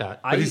know about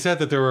that. But he said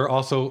that there were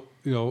also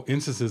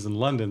instances in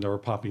London that were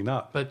popping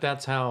up. But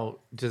that's how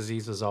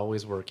diseases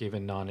always work,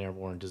 even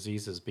non-airborne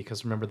diseases,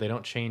 because remember, they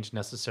don't change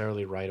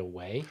necessarily right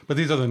away. But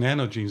these are the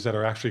nanogenes that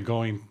are actually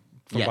going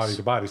from Yes. body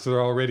to body, so they're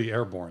already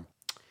airborne.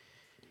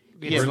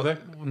 It's- Were they?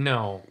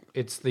 No,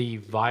 it's the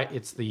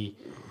The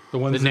the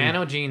ones in-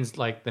 nanogenes.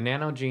 Like the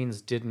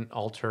nanogenes didn't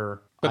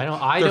alter. but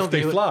I don't. They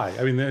view it- fly.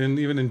 I mean, and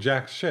even in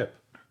Jack's ship.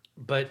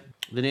 But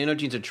The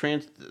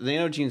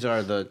nanogenes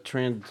are the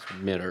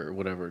transmitter or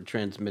whatever. It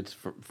transmits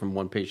from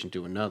one patient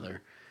to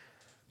another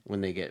when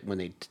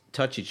they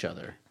touch each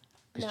other.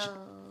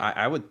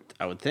 I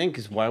would think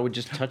is why would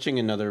just touching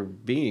another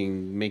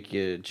being make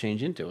you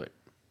change into it?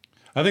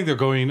 I think they're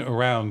going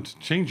around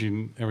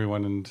changing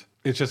everyone, and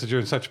it's just that you're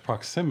in such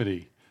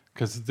proximity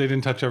because they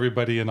didn't touch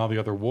everybody in all the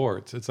other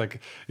wards. It's like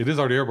it is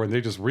already airborne.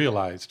 They just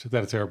realized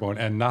that it's airborne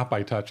and not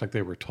by touch like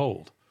they were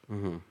told.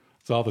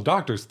 So all the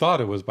doctors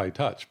thought it was by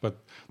touch, but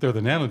they're the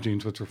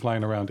nanogenes which are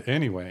flying around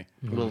anyway.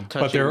 Well,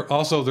 But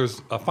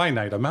there's a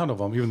finite amount of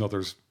them, even though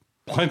there's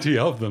plenty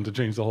of them to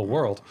change the whole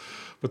world.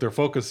 But they're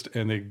focused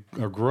and they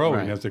are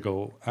growing Right. as they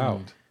go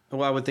out.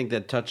 Well, I would think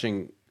that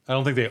touching. I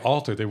don't think they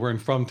altered. They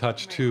weren't from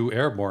touch to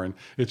airborne.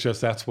 It's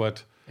just that's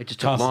what It just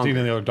took Constantine longer.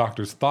 and the other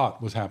doctors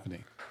thought was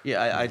happening.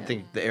 Yeah, I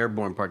think the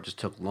airborne part just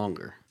took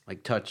longer.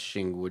 Like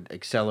touching would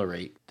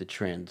accelerate the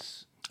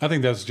trans. I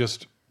think that's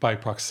just by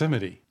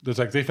proximity. It's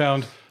like they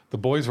found the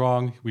boy's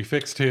wrong. We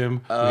fixed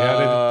him. We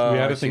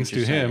added see things what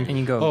you're to him. saying. And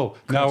you go, oh,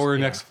 now we're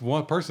yeah. next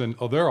one person.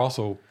 Oh, they're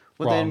also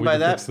Well, wrong. then We by can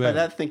that fix by them.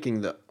 that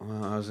thinking that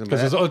I was gonna.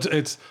 Because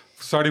it's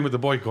starting with the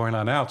boy going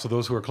on out. So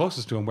those who are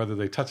closest to him, whether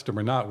they touched him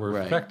or not, were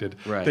Right, affected.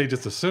 right. They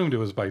just assumed it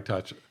was by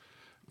touch.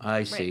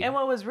 I see. Right. And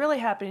what was really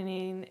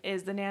happening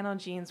is the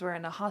nanogenes were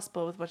in a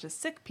hospital with a bunch of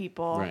sick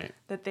people Right.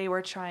 that they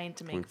were trying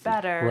to make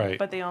better, Right.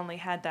 but they only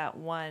had that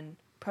one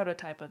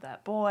prototype of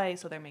that boy,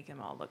 so they're making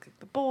them all look like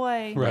the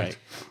boy. Right.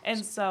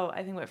 And so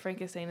I think what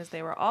Frank is saying is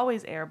they were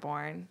always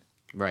airborne.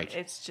 Right.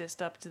 It's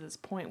just up to this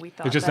point we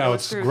thought It's just that it now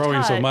was it's through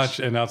growing so touch, much,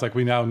 and now it's like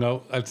we now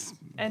know. It's,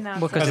 and now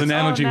Well, it's 'cause like, as a oh,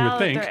 nanogene now would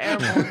think, they're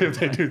airborne. if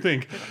they do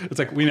think, it's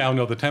like we now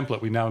know the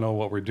template. We now know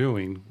what we're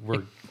doing. We're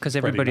Because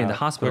spreading everybody in the out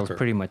hospital is quicker.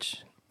 pretty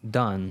much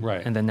done,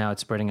 Right. and then now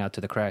it's spreading out to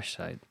the crash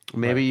site.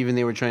 Maybe even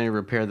they were trying to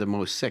repair the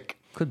most sick.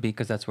 Could be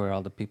because that's where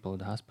all the people in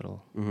the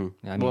hospital. Mm-hmm.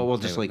 Yeah, I mean, well,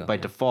 they just would like go, by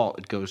yeah. default,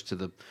 it goes to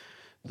the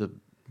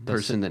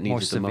person that More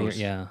needs it the severe, most.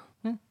 Yeah.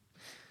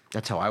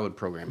 That's how I would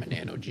program a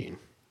nanogene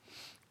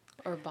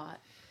Or bot.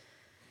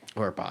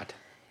 or a bot.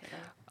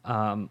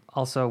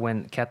 Also,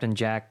 when Captain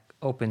Jack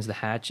opens the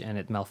hatch and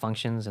it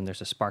malfunctions and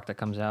there's a spark that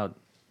comes out,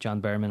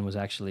 John Barrowman was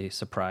actually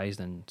surprised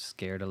and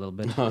scared a little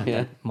bit at yeah?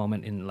 that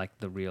moment in like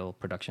the real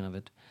production of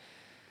it.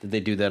 Did they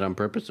do that on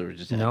purpose or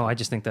just No, I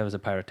just think that was a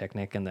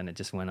pyrotechnic, and then it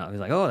just went out. He was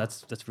like, "Oh,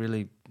 that's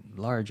really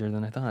larger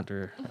than I thought,"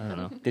 or I don't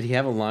know. Did he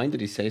have a line? Did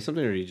he say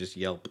something or did he just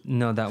yelp?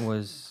 No, that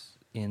was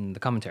in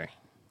the commentary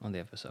on the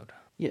episode.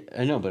 Yeah,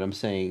 I know, but I'm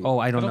saying. Oh,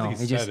 I don't, I don't know.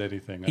 think he just said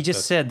anything. He just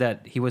That's- said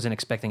that he wasn't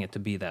expecting it to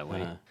be that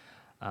way.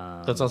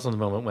 That's also the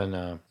moment when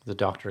the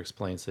doctor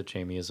explains that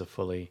Jamie is a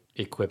fully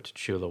equipped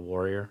Chula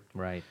warrior,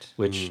 Right.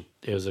 which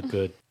is a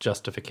good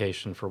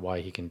justification for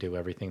why he can do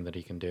everything that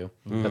he can do.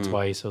 That's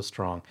why he's so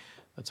strong.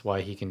 That's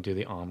why he can do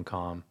the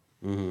Omcom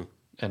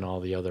and all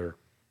the other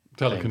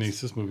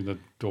telekinesis, moving the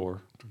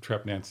door to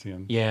trap Nancy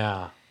in.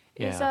 Yeah.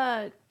 Is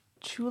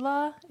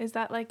Chula, is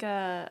that like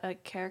a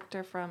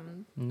character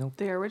from Nope.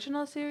 the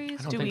original series?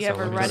 don't Do think we so.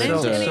 ever I mean, run so-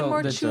 into any so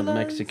more that's It's a Chulas?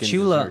 Mexican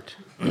Chula.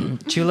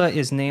 dessert. Chula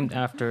is named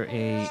after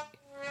a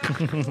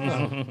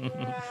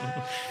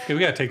Okay, we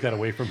got to take that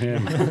away from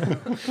him.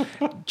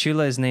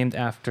 Chula is named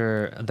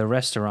after the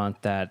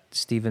restaurant that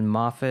Stephen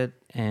Moffat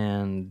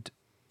and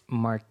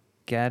Mark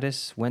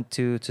Gatiss went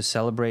to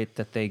celebrate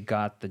that they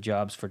got the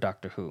jobs for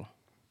Doctor Who.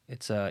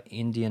 It's a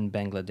Indian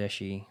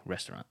Bangladeshi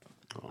restaurant.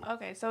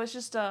 Okay, so it's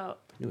just had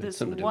this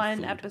something to do with one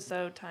food.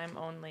 episode time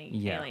only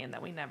Yeah. alien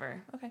that we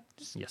never. Okay,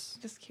 Yes.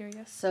 just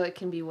curious. So it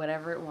can be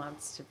whatever it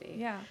wants to be.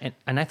 Yeah.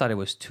 And I thought it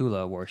was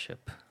Tula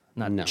worship,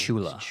 not No, it's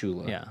Chula.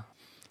 Chula. Yeah.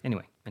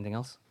 Anyway, anything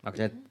else? Okay.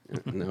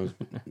 That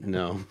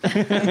no.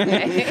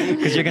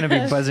 Because you're going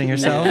to be buzzing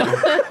yourself.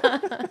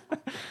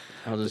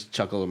 I'll just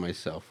chuckle to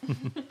myself.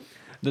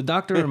 The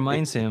doctor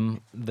reminds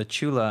him the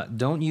Chula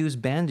don't use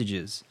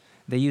bandages.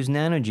 They use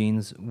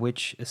nanogenes,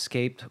 which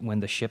escaped when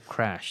the ship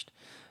crashed.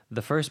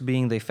 The first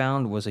being they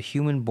found was a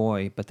human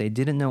boy, but they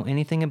didn't know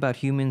anything about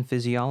human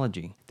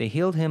physiology. They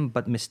healed him,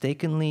 but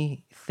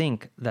mistakenly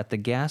think that the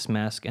gas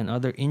mask and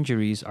other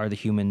injuries are the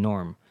human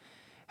norm.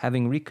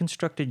 Having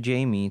reconstructed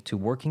Jamie to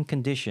working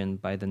condition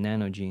by the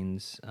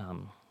nanogenes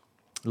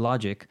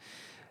logic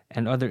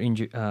and other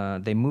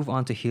they move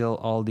on to heal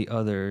all the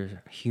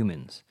other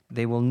humans.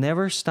 They will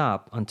never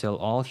stop until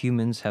all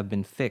humans have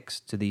been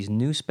fixed to these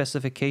new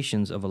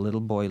specifications of a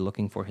little boy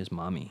looking for his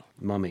mommy.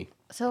 Mummy.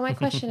 So my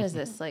question is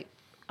this: like,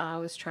 I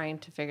was trying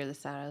to figure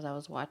this out as I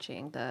was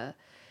watching.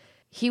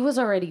 He was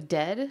already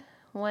dead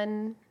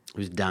when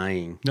Who's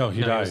dying? No,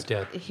 he No, died. he was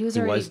dead. he was He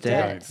already was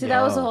dead. dead. See,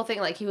 that was the Oh. whole thing.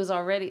 Like, he was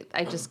already.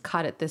 I just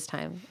caught it this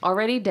time.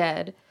 Already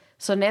dead.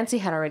 So Nancy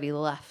had already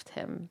left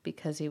him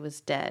because he was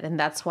dead, and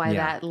that's why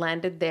Yeah. that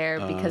landed there.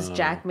 Because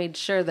Jack made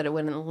sure that it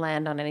wouldn't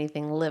land on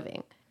anything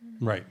living.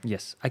 Right.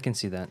 Yes, I can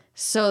see that.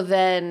 So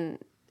then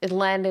it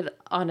landed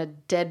on a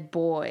dead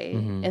boy,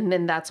 and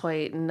then that's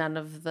why none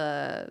of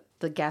the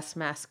gas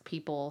mask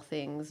people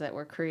things that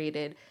were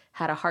created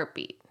had a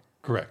heartbeat.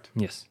 Correct.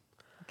 Yes.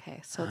 Okay,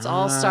 so it's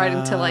all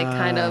starting to like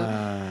kind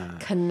of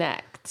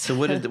connect. So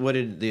what did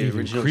the Even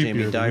original creepier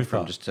Jamie than die you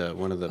from? thought. Just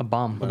one of the A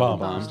bomb. A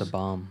bomb. Just a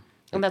bomb.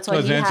 And that's why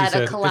As he Nancy had said,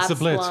 a it's collapsed the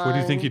Blitz. What do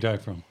you think lung he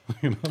died from?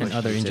 You know? And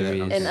other say that,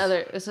 injuries. and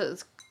other. So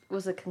it's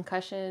Was it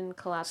concussion,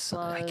 collapsed So,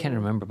 I lung? can't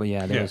remember, but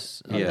yeah, there Yeah.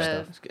 was other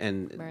Yeah, stuff.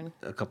 and Burn.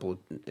 a couple of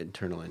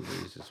internal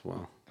injuries as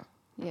well.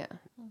 Yeah.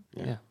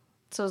 Yeah.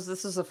 So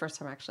this was the first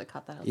time I actually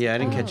caught that. I was Yeah, I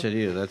like, didn't oh. catch it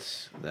either.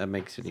 That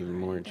makes it even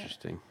more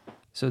interesting.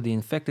 So the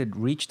infected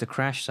reach the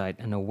crash site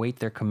and await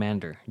their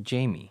commander,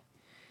 Jamie.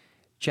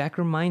 Jack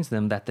reminds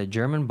them that the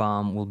German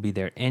bomb will be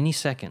there any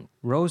second.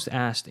 Rose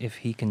asked if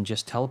he can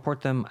just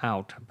teleport them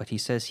out, but he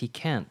says he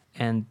can't,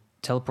 and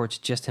teleports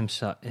just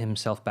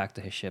himself back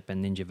to his ship,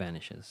 and Ninja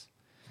vanishes.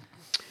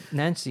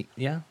 Nancy,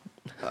 yeah?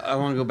 I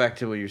want to go back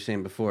to what you were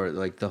saying before,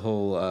 like the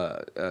whole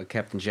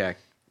Captain Jack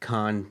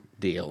Khan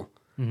deal.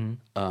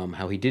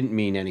 How he didn't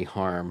mean any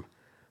harm,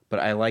 but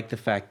I like the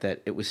fact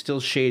that it was still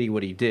shady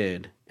what he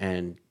did,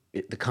 and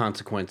the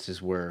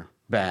consequences were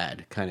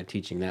bad. Kind of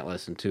teaching that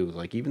lesson too.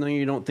 Like even though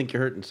you don't think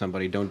you're hurting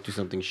somebody, don't do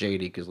something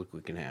shady because look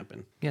what can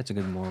happen. Yeah, it's a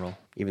good moral.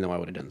 Even though I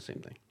would have done the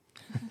same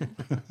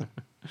thing.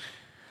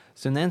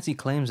 So Nancy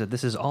claims that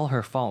this is all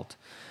her fault.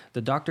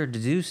 The doctor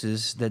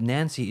deduces that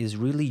Nancy is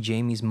really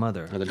Jamie's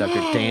mother. Or the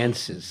doctor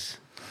dances.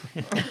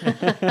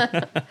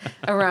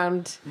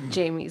 Around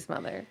Jamie's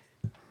mother.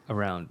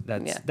 Around.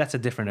 Yeah. That's a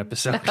different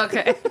episode.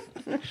 Okay.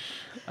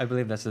 I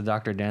believe that's the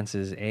doctor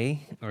dances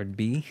A or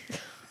B.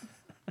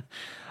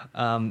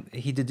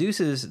 He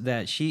deduces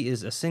that she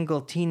is a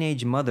single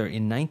teenage mother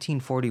in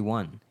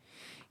 1941.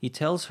 He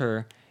tells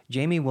her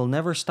Jamie will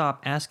never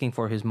stop asking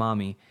for his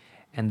mommy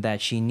and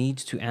that she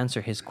needs to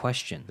answer his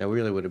question. That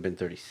really would have been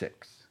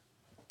 36.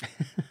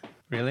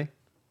 Really?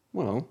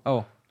 Well,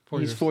 Oh.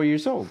 he's 4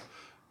 years old.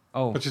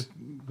 Oh. But just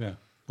yeah.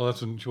 Well,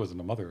 that's when she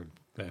wasn't a mother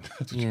then.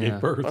 That's when she Yeah.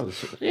 gave birth. Oh,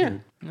 yeah.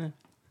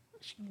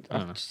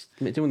 I'm just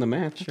doing the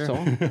math. That's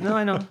all. No,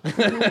 I know.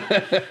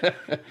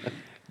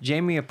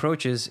 Jamie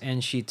approaches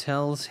and she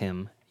tells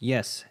him,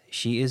 yes,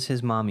 she is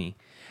his mommy.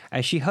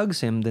 As she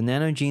hugs him, the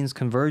nanogenes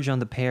converge on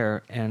the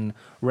pair and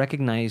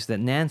recognize that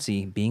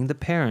Nancy, being the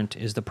parent,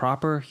 is the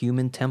proper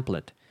human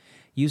template.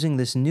 Using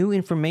this new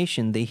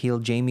information, they heal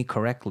Jamie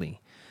correctly.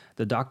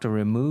 The doctor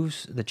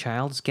removes the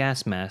child's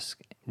gas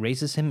mask,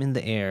 raises him in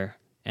the air,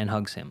 and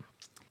hugs him.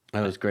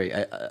 That was great.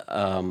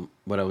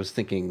 What I was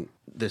thinking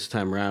this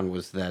time around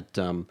was that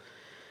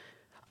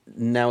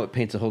now it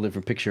paints a whole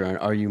different picture on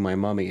Are You My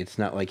Mummy? It's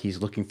not like he's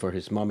looking for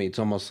his mummy. It's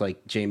almost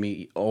like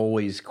Jamie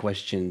always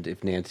questioned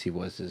if Nancy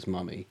was his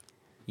mummy.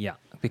 Yeah,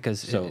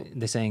 because So-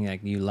 they're saying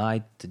like you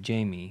lied to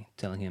Jamie,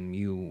 telling him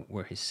you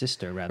were his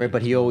sister rather. Right,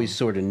 but he always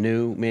sort of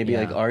knew. Maybe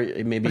Yeah.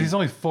 maybe. But he's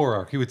only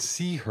 4. He would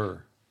see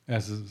her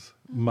as his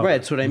mother. Right,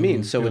 that's what I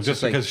mean. So You know, it's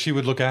just like because she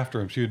would look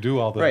after him, she would do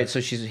all the right. So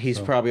he's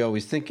probably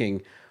always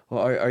thinking,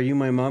 well, are you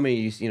my mummy?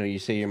 You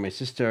say you're my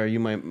sister. Are you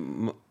my?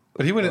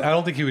 But he wouldn't. I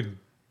don't think he would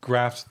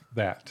grasp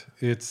that.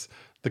 It's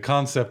the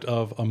concept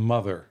of a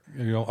mother.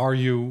 You know, are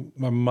you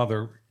my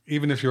mother?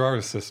 Even if you are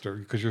a sister,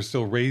 because you're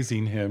still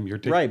raising him, you're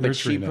taking Right, but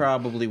she nurturing him.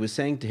 probably was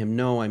saying to him,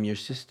 "No, I'm your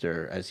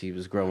sister," as he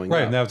was growing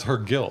Right, up. and that was her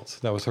guilt.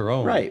 That was her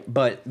own. Right,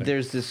 but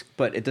there's this.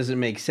 But it doesn't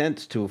make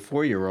sense to a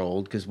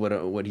 4-year-old because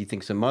what he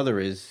thinks a mother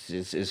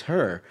is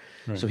her.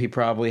 So he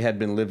probably had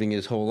been living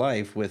his whole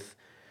life with,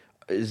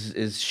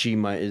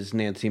 is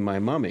Nancy my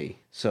mummy?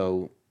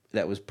 So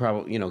that was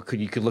probably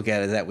you could look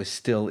at it that was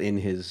still in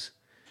his,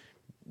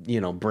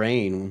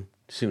 brain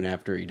soon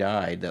after he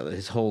died. That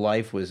his whole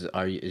life was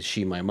is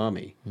she my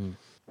mummy?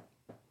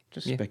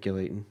 Just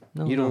speculating.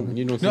 No, you don't.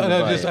 You don't. No, seem to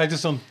no, buy I it.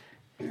 just don't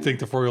think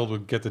the 4-year-old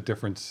would get the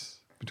difference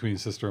between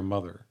sister and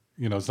mother.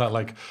 You know, it's not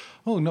like,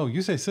 oh no,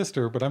 you say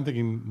sister, but I'm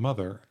thinking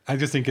mother. I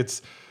just think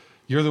it's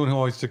you're the one who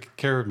always took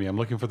care of me. I'm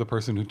looking for the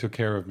person who took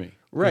care of me.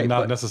 Right, And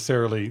not but-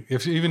 necessarily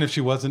even if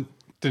she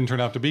didn't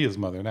turn out to be his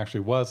mother and actually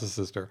was a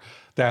sister.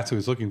 That's who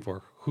he's looking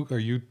for. Who are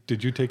you?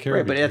 Did you take care Right,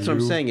 of me? but that's Are what I'm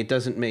you- saying. It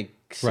doesn't make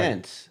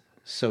sense.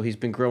 So he's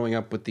been growing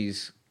up with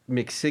these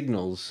mixed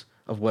signals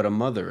of what a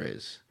mother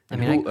is. I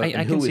and mean, who- I and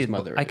can who see his it.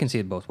 mother I can is. see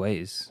it both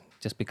ways,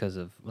 just because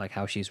of like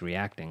how she's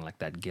reacting, like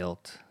that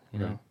guilt. You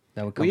know,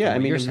 that would come. Well, yeah, from I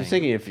what mean, you're I'm saying.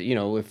 thinking if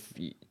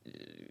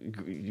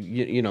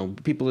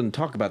people didn't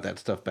talk about that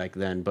stuff back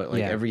then, but like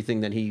Yeah.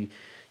 everything that he,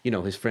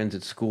 his friends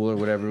at school or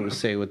whatever would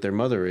say what their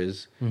mother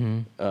is.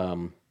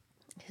 Mm-hmm.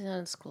 He's not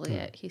in school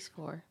yet. He's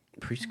 4.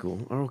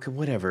 Preschool. Oh, okay,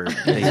 whatever.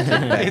 They did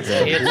back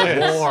then.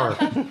 It's war.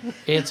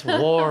 It's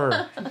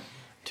war.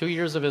 2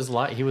 years of his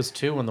life. He was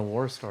 2 when the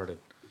war started.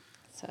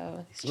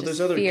 So he's Well, just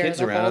there's other fear kids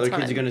the around. whole Other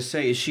kids are time. going to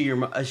say, "Is she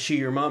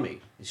your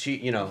mommy? Is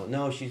she,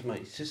 no, she's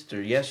my sister.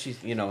 Yes, she's,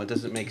 it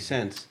doesn't make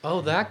sense."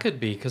 Oh, that could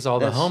be because all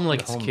the That's-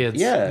 homeless kids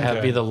Yeah.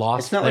 have either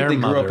lost It's not their like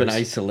they grew up in mothers.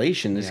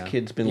 isolation. This Yeah.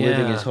 kid's been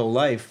living Yeah. his whole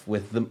life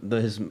with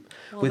his. Well,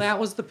 with, that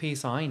was the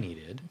piece I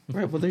needed.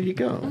 Right. Well, there you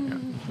go.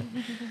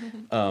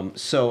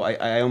 So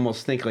I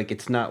almost think like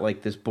it's not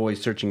like this boy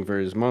searching for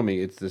his mommy.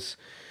 It's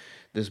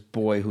this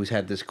boy who's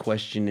had this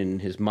question in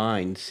his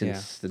mind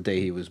since the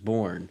day he was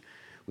born,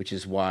 which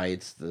is why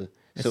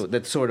so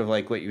that's sort of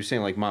like what you were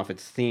saying. Like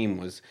Moffat's theme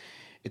was,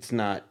 it's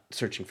not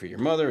searching for your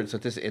mother.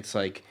 It's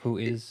like Who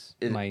is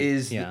it my-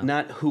 is yeah.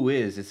 not who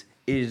is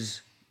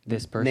it's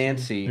This person?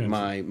 Nancy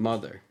my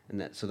mother, and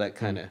that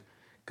kind of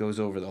goes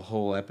over the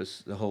whole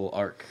episode, the whole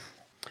arc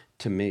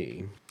to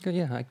me. Good,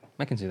 yeah,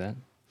 I can see that.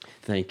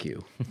 Thank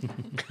you.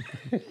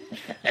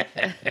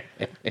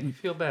 You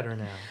feel better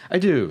now. I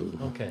do.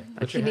 Okay.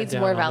 He needs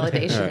more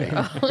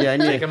validation. Yeah, I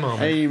need, Take a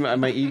moment. I need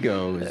my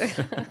ego is.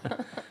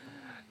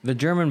 The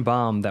German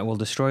bomb that will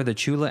destroy the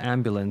Chula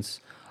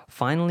ambulance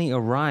finally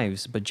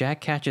arrives, but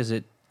Jack catches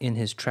it in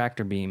his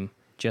tractor beam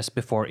just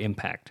before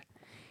impact.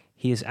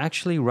 He is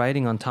actually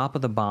riding on top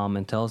of the bomb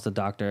and tells the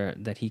doctor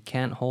that he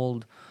can't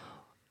hold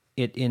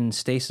it in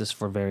stasis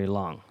for very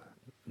long.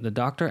 The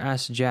doctor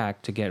asks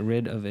Jack to get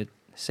rid of it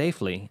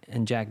safely,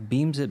 and Jack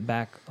beams it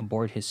back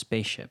aboard his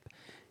spaceship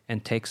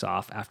and takes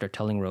off after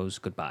telling Rose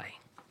goodbye.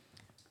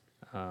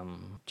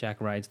 Jack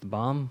rides the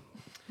bomb,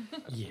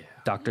 Yeah.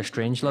 Dr.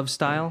 Strangelove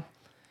style,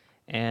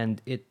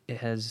 and it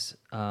has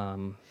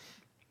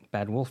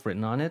Bad Wolf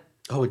written on it.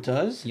 Oh, it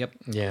does? Yep,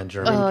 Yeah, in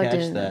German. Oh, I Catch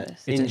didn't that.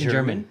 notice. it's in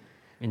German.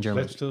 In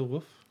German, Fletch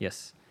Wolf?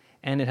 yes.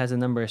 And it has a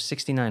number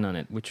 69 on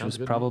it, which Sounds was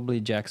good, probably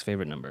Jack's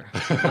favorite number.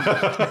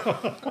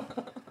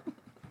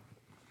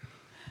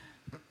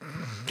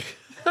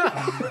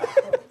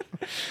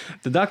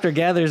 The doctor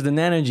gathers the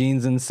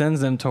nanogenes and sends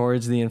them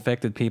towards the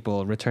infected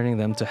people, returning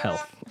them to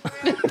health.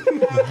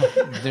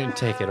 Don't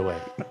take it away.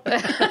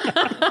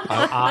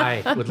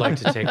 I would like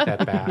to take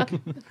that back.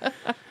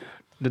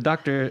 The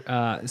doctor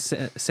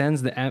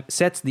sets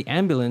the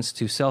ambulance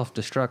to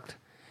self-destruct,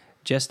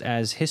 just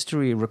as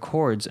history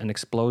records an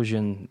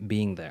explosion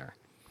being there.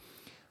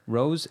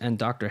 Rose and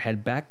Doctor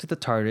head back to the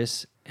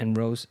TARDIS, and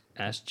Rose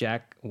asks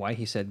Jack why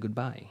he said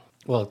goodbye.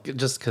 Well,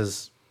 just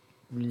because,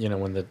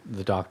 when the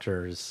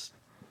doctor's...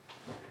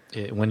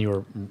 when you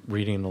were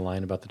reading the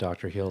line about the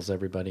doctor heals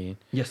everybody...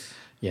 Yes.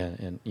 Yeah,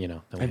 and,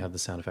 then we have the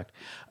sound effect.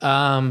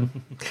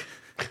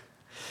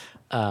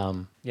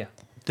 Yeah.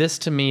 This,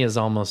 to me, is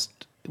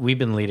almost... We've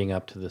been leading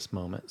up to this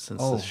moment since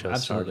Oh, the show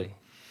absolutely.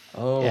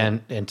 started. Oh.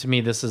 And to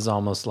me, this is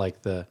almost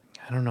like the...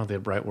 I don't know the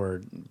right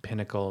word.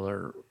 Pinnacle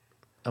or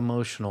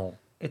emotional...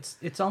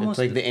 It's almost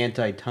It's like the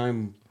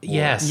anti-time. war.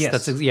 Yes,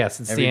 Yes.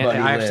 It's the Everybody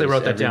I actually lives,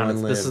 wrote that down.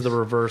 everyone This is lives. the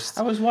reverse.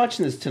 I was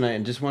watching this tonight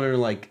and just wondering,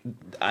 like,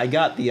 I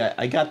got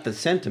the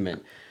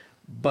sentiment,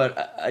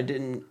 but I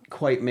didn't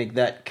quite make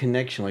that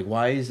connection. Like,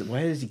 why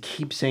does he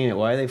keep saying it?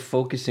 Why are they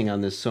focusing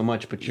on this so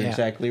much? But you're Yeah.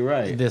 exactly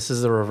right. This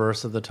is the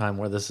reverse of the time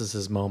where this is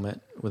his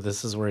moment. Where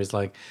this is where he's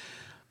like,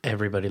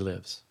 everybody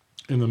lives.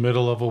 In the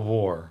middle of a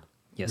war.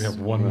 Yes. We have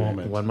one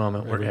moment. One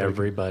moment where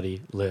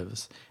everybody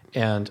lives,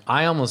 and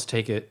I almost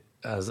take it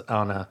as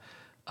on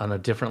a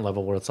different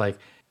level where it's like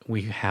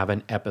we have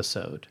an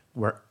episode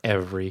where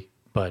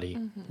everybody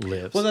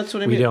lives. Well, that's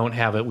what I We mean. don't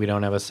have it. We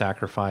don't have a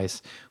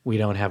sacrifice. We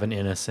don't have an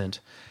innocent.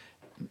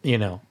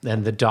 And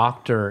the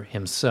doctor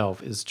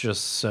himself is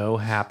just so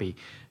happy,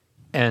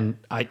 and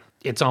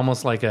it's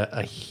almost like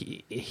a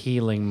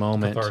healing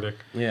moment,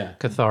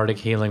 cathartic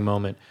healing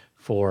moment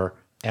for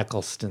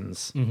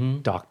Eccleston's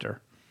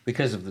doctor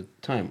because of the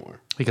time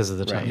war. because of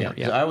the time. Right.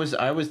 Yeah. So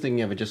I was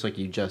thinking of it just like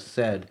you just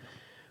said,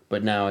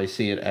 but now I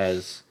see it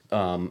as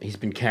he's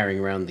been carrying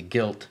around the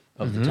guilt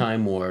of the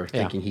time war,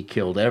 thinking he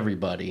killed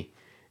everybody,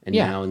 and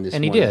Yeah, now in this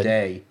and he one did.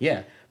 day,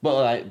 yeah.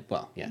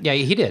 Yeah,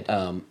 he did.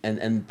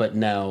 But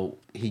now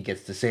he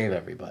gets to save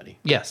everybody.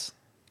 Yes,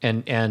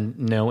 and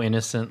no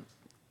innocent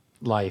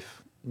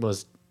life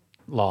was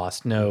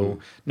lost. No,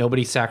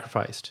 nobody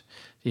sacrificed.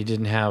 He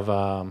didn't have.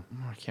 I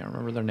can't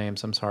remember their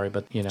names. I'm sorry,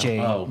 but Jade.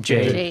 Oh,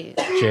 Jabe.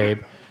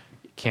 Jabe.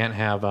 Can't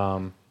have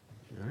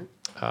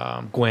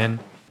Gwen.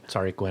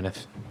 Sorry,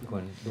 Gwyneth.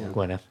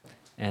 Gwyneth.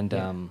 And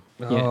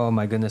oh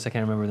my goodness, I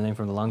can't remember the name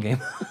from the long game.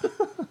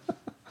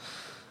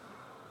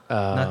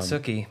 Not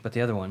Suki, but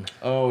the other one,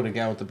 Oh, the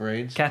guy with the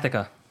braids.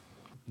 Kathika.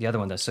 The other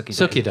one that Suki.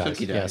 Suki died. dies.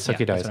 Suki Yeah, dies. Suki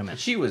Yeah, dies. that's what I meant.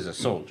 She was a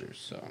soldier,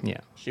 so Yeah.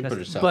 she That's- put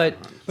herself. But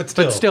on.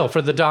 but still,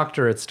 for the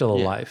doctor, it's still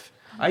Yeah. alive.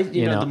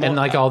 You know, the more- and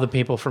like all the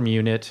people from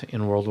UNIT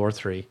in World War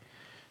III,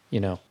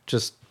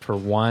 just for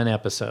one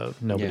episode,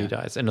 nobody Yeah.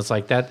 dies, and it's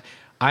like that.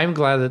 I'm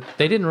glad that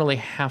they didn't really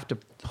have to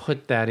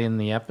put that in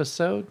the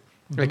episode.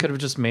 They could have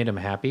just made him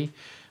happy,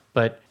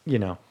 but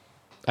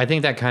I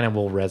think that kind of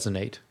will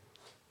resonate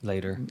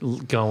Later.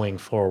 going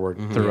forward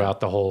throughout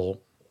the whole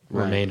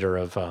Right. remainder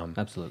of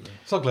Absolutely.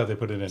 So glad they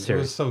put it in. It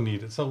Serious. was so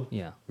needed. So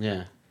Yeah.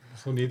 yeah.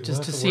 needed. just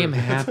That's to the see him word.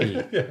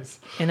 happy. Yes.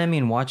 And I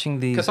mean, watching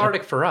these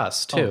Cathartic for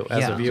us too,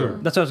 as a viewer.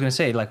 That's what I was gonna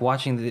say. Like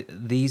watching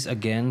these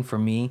again for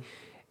me,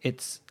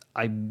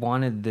 I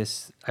wanted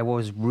this. I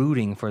was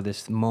rooting for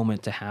this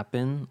moment to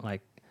happen.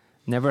 Like,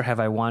 never have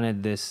I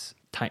wanted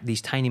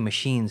these tiny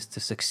machines to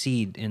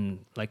succeed in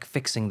like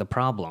fixing the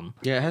problem.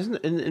 Yeah, it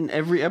hasn't in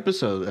every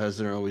episode has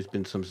there always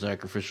been some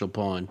sacrificial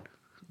pawn?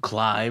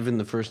 Clive in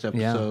the first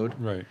episode.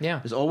 Right. Yeah,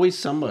 There's always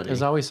somebody.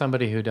 there's always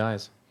somebody who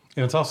dies.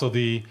 And it's also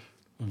the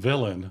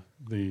villain.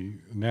 The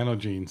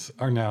nanogenes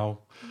are now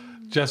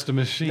just a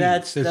machine.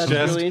 That's it's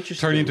just really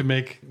interesting. turning to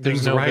make There's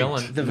things no right.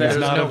 villain. There's There's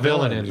not no a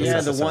villain. villain in this Yeah,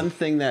 the episode. one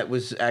thing that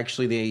was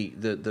actually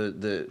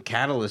the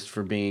catalyst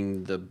for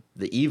being the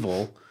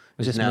evil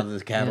is just now mi-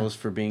 the catalyst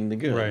for being the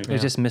good. Right. It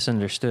was just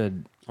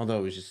misunderstood. Although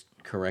it was just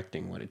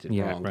correcting what it did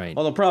Yeah, wrong. right.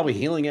 Although probably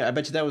healing it. I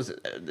bet you that was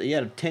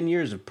 10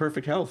 years of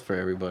perfect health for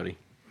everybody.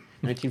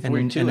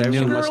 1942. and a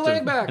everyone new must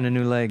have- back. And a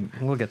new leg.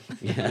 We'll get.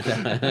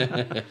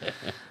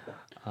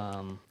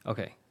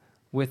 Okay.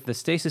 With the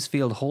stasis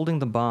field holding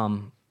the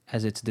bomb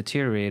as it's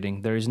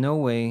deteriorating, there is no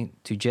way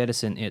to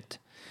jettison it,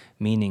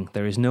 meaning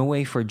there is no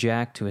way for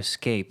Jack to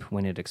escape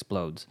when it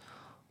explodes.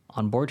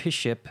 On board his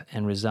ship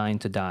and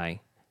resigned to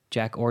die,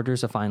 Jack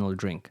orders a final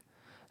drink.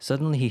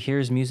 Suddenly he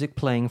hears music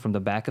playing from the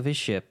back of his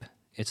ship.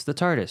 It's the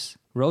TARDIS.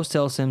 Rose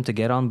tells him to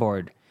get on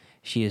board.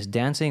 She is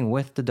dancing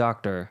with the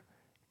Doctor,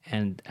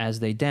 and as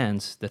they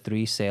dance, the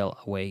three sail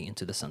away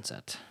into the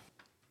sunset.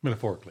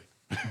 Metaphorically.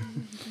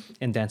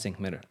 And dancing,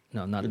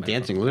 no, not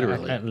Dancing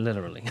literally.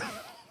 Literally.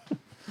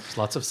 There's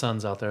lots of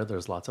suns out there.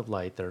 There's lots of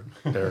light.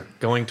 They're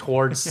going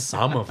towards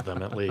some of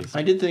them at least.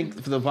 I did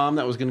think for the bomb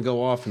that was going to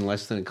go off in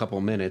less than a couple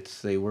of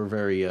minutes, they were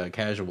very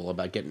casual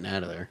about getting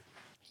out of there.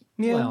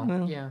 Yeah,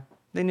 Well, yeah.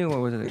 They knew what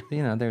was it. They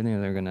knew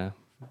they were gonna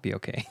be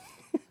okay.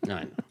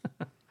 I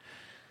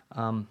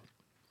know.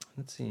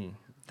 Let's see.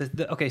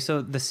 Okay,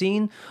 so the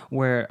scene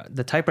where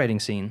the typewriting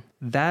scene,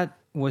 that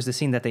was the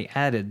scene that they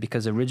added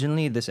because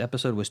originally this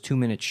episode was 2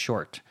 minutes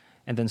short,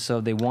 and then so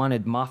they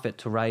wanted Moffat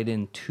to write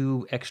in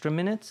 2 extra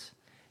minutes,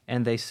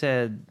 and they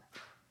said,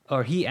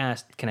 or he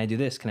asked, "Can I do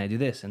this? Can I do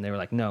this?" And they were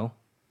like, "No,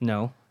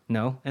 no,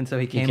 no." And so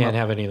he You came can't up.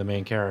 have any of the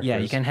main characters. Yeah,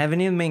 you can't have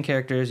any of the main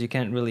characters. You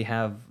can't really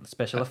have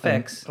special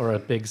effects. Or a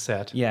big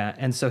set. Yeah,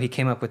 and so he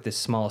came up with this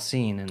small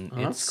scene, and it's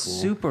that's cool.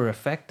 super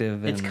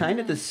effective. It's and- kind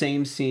of the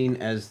same scene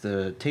as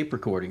the tape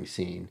recording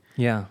scene,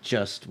 yeah,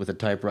 just with a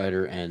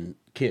typewriter and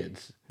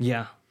kids.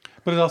 yeah,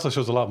 But it also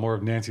shows a lot more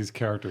of Nancy's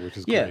character, which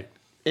is Yeah, great.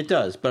 it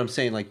does. But I'm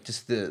saying like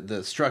just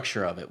the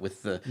structure of it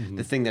with the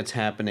thing that's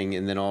happening,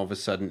 and then all of a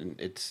sudden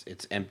it's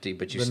empty,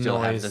 but you The still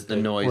have noise the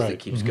that- noise that Right.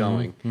 keeps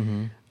going.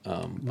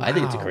 I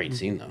think it's a Wow. great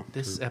scene though.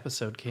 This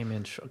episode came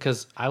in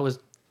because I was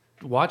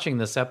watching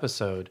this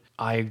episode.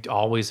 I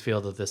always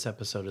feel that this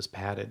episode is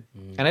padded,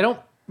 and I don't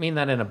mean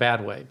that in a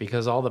bad way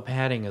because all the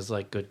padding is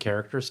like good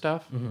character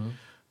stuff.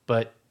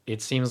 But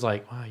it seems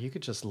like wow, you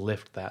could just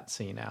lift that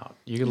scene out.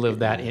 You could live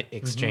that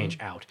exchange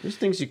out. There's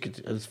things you could.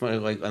 It's funny.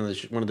 Like on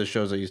one of the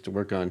shows I used to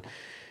work on,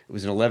 it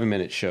was an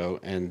 11-minute show,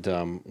 and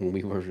when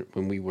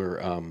we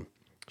were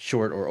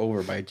short or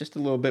over by just a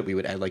little bit, we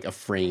would add like a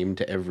frame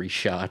to every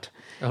shot.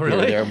 Oh, You know,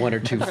 really? there are 1 or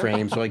 2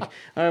 frames. So like, all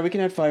right, we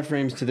can add 5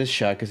 frames to this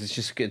shot because it's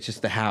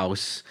just the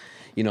house,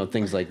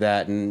 things like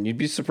that. And you'd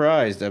be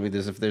surprised. I mean,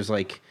 if there's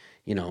like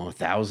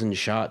 1,000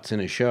 shots in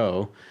a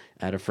show,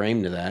 add a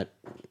frame to that.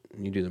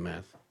 You do the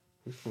math.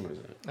 Which one is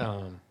that?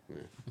 I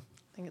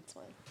think it's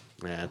one.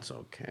 That's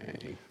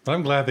okay. But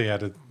I'm glad they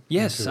added.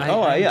 yes. into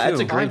it. Yeah, that's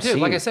a too. great I do.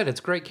 Like scene. I said, it's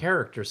great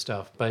character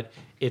stuff, but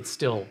it's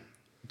still,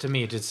 to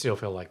me, it did still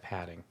feel like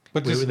padding.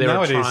 But just They were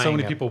nowadays, so trying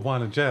many to- people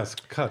want to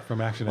just cut from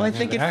action Well, I to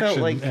think it action, felt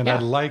like- and yeah. I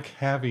like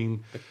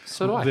having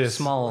So do I. this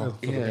Small-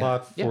 for the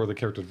plot, for the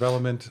character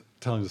development,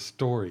 telling the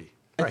story.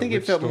 I think it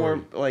Rich felt more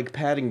story. like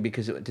padding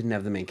because it didn't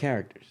have the main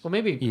characters. Well,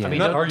 maybe. Yeah. I mean, I'm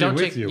not don't, arguing don't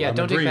with take you. yeah, I'm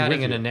don't take agreeing padding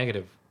with in a you.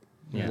 negative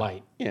Yeah.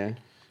 light. Yeah.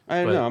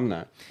 I But- know I'm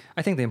not.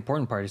 I think the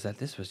important part is that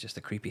this was just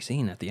a creepy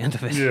scene at the end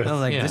of it. Yes.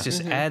 Like Yeah. this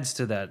just adds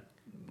to that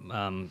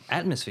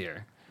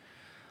atmosphere.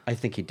 I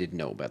think he did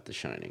know about The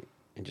Shining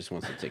and just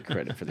wants to take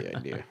credit for the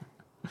idea.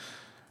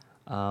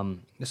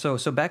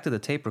 So back to the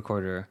tape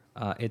recorder.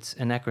 It's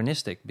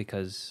anachronistic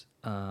because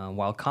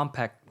while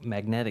compact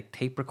magnetic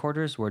tape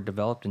recorders were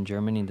developed in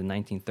Germany in the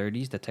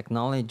 1930s, the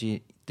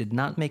technology did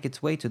not make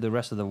its way to the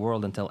rest of the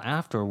world until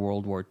after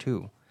World War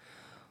II.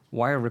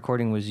 Wire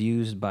recording was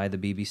used by the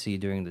BBC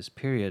during this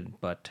period,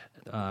 but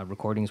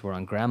recordings were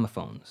on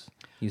gramophones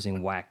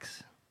using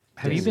wax.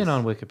 Have you been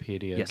on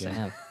Wikipedia Yes,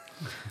 again?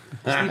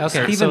 I have.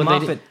 Okay, Stephen so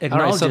Moffat all right, so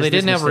acknowledges they this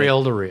didn't have mistake.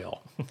 reel to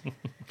reel.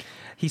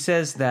 He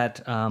says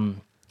that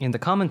in the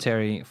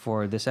commentary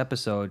for this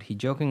episode, he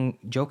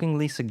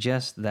jokingly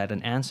suggests that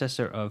an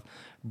ancestor of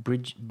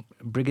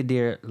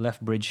Brigadier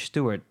Lethbridge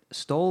Stewart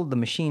stole the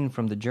machine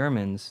from the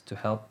Germans to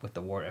help with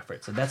the war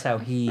effort. So that's how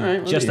he All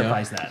right, well,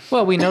 justifies that.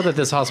 Well, we know that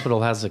this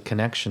hospital has a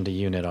connection to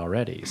UNIT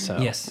already, so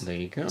Yes. There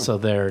you go. So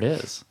there it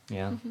is.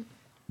 Yeah.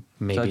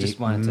 Maybe just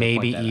wanted to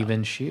maybe point that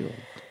even Shield.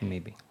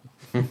 Maybe.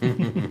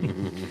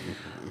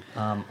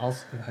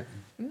 Also,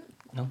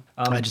 no.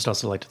 I just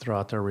also like to throw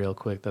out there real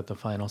quick that the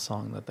final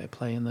song that they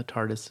play in the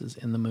TARDIS is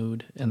 "In the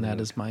Mood," and that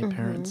is my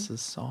parents'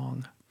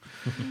 song.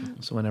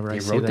 So whenever They I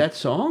see wrote that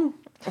song?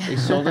 They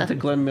sold it to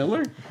Glenn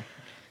Miller?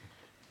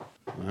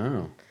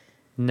 Wow.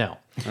 no.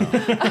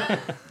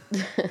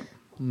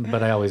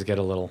 But I always get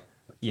a little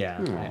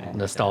Yeah.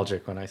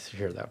 nostalgic when I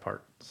hear that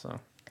part. So,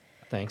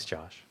 thanks,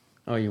 Josh.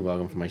 Oh, you're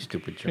welcome for my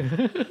stupid joke.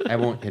 I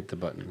won't hit the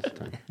button this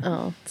time.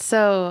 Oh,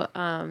 so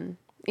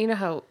you know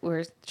how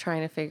we're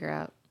trying to figure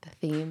out the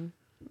theme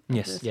of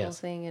Yes. this whole Yes.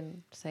 thing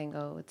and saying,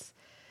 oh, it's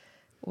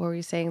what were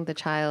you saying? The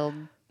child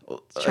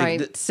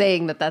Like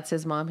saying that that's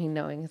his mom, he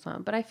knowing his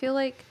mom. But I feel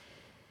like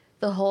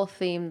the whole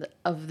theme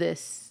of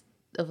these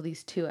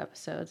 2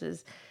 episodes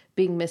is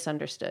being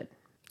misunderstood.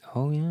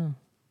 Oh yeah.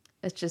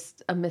 It's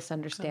just a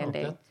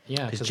misunderstanding.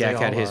 Yeah, Because 'cause Jack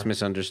they had all his are.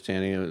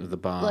 misunderstanding of the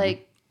bomb.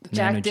 Like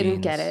Jack didn't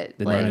Nanogenes. get it.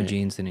 The like,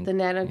 nanogenes didn't. The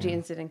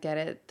nanogenes didn't get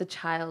it. The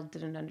child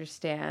didn't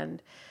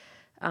understand.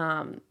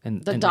 and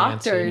The and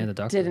doctor Nancy, the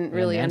doctor. didn't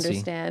really Nancy.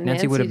 understand.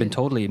 Nancy would have been didn't-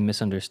 totally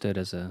misunderstood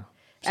as a.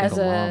 as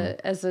Single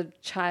mom.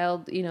 a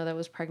child, that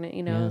was pregnant,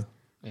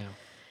 Yeah.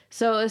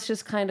 So it's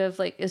just kind of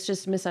like it's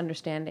just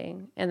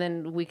misunderstanding, and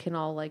then we can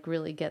all like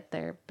really get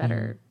there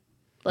better,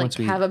 like Once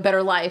we- have a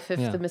better life if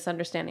Yeah. the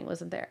misunderstanding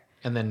wasn't there.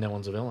 And then no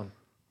one's a villain.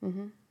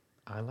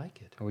 I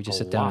like it. Or we just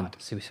a sit down. lot.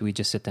 So we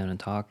just sit down and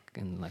talk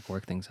and like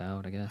work things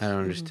out. I guess. I don't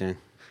understand.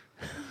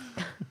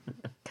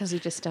 Because we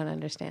just don't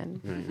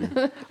understand.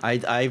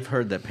 I've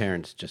heard that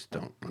parents just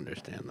don't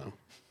understand though.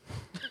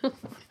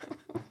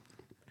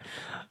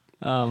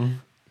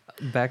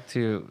 Back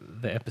to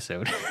the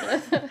episode.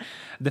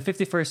 The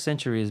 51st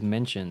century is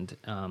mentioned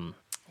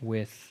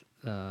with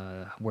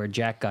where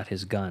Jack got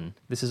his gun.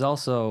 This is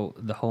also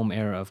the home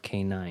era of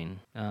K9,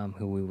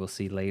 who we will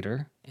see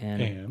later.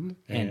 And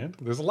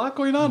There's a lot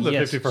going on in the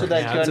Yes. 51st. So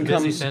that Yeah, it's a gun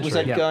busy was century.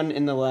 that Yeah. gun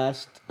in the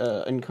last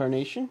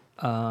incarnation?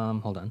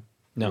 hold on.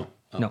 No.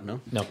 Oh, No. no.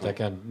 No, that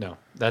gun. No,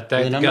 that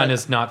then I'm gun not-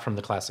 is not from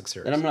the classic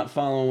series. And I'm not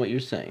following what you're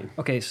saying.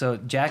 Okay, so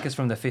Jack is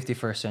from the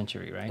 51st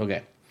century, right?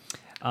 Okay.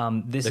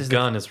 This the is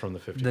gun is from the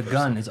 50s. The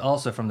gun is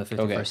also from the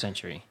 51st Okay.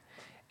 century.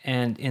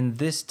 And in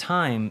this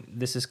time,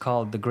 this is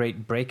called the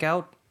Great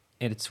Breakout.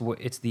 It's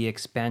the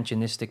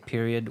expansionistic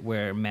period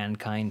where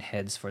mankind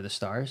heads for the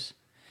stars.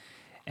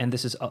 And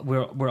this is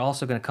we're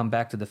also going to come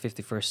back to the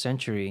 51st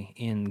century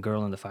in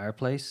Girl in the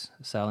Fireplace,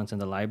 Silence in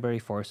the Library,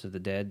 Forest of the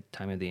Dead,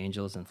 Time of the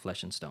Angels, and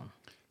Flesh and Stone.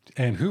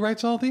 And who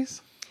writes all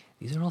these?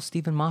 These are all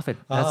Stephen Moffat.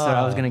 That's what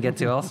I was going to get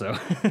to also.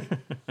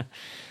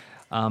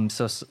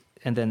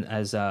 And then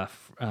as I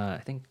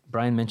think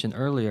Brian mentioned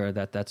earlier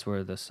that's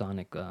where the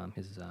Sonic,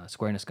 his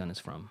Squareness gun is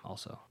from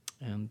also.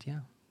 And yeah.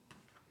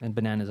 And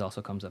Bananas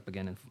also comes up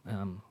again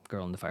in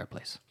Girl in the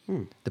Fireplace.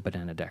 The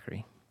Banana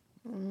Daiquiri.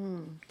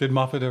 Did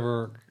Moffat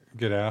ever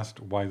get asked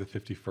why the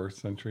 51st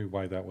century,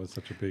 why that was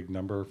such a big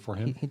number for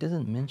him? He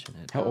doesn't mention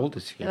it. How old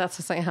is he That's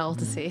just like how old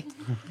to see.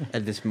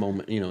 at this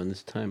moment? In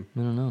this time. I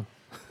don't know.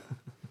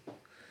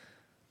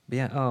 But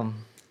yeah,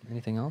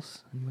 anything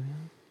else? Anybody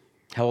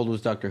else? How old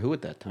was Doctor Who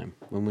at that time?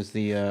 When was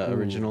the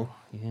original,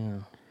 Yeah.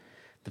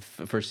 the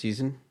first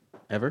season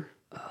ever?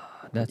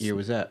 That's What year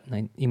was that?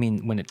 You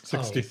mean when it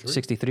 63?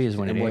 63 is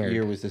when And it what aired.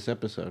 year was this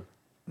episode?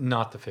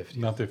 Not the 50th.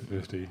 Not the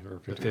 50 or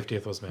The 50.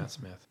 50th was Matt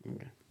Smith.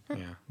 Okay.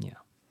 Yeah. Yeah.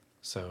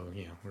 So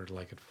yeah, we're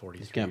like at 43.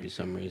 There's got to be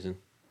some reason.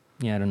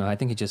 Yeah, I don't know. I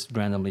think he just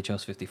randomly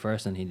chose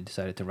 51st and he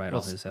decided to write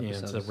all Well, his yeah,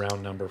 episodes. it's a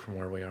round number from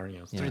where we are.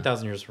 It's Yeah.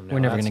 3,000 years from now. We're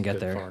never That's going to get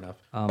good, there. Far enough.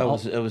 Oh,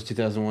 it was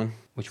 2001?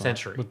 Which one?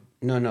 Century.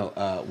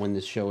 No, when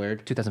this show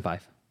aired?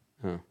 2005.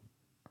 Oh,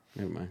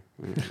 never mind.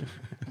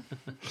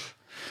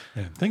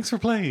 Yeah, thanks for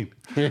playing.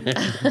 I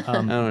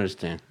don't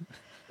understand.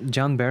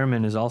 John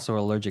Barrowman is also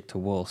allergic to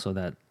wool, so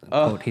that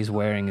Oh. coat he's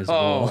wearing is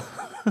Oh.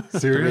 wool.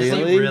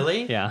 Seriously?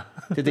 Really? Yeah.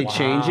 Did they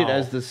change it Wow.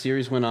 as the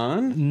series went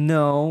on?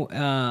 No,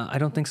 I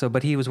don't think so.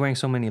 But he was wearing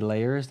so many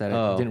layers that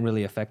Oh. it didn't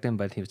really affect him.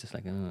 But he was just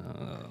like,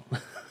 oh.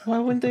 Why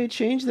wouldn't they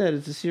change that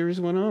as the series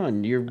went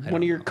on?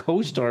 One of your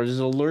co-stars is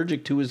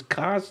allergic to his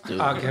costume.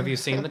 Have you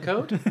seen the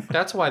code?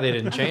 That's why they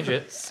didn't change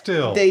it.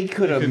 Still. They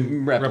could have You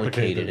can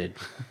replicate replicated it.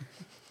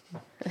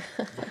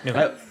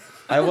 it.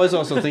 I was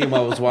also thinking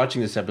while I was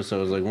watching this episode,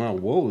 I was like, wow,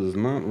 wool is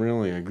not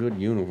really a good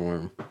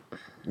uniform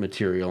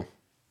material.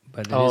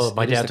 But it Oh, is-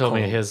 my it is dad the told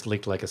me cold. his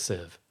leaked like a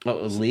sieve.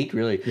 Oh, it leaked,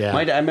 really? Yeah.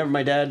 I remember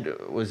my dad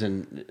was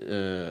in.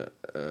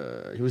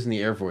 He was in the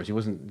Air Force. He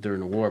wasn't during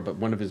the war, but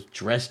one of his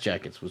dress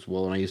jackets was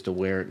wool, and I used to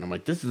wear it. And I'm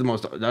like, this is the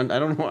most. I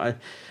don't know.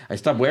 I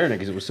stopped wearing it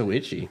because it was so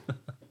itchy.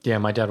 Yeah,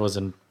 my dad was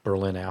in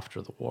Berlin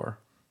after the war.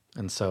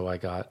 And so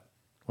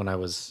when I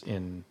was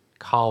in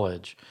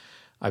college,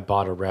 I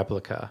bought a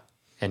replica.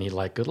 And he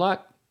like, good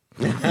luck.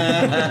 He's like,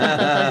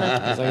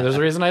 there's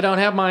a reason I don't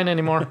have mine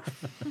anymore.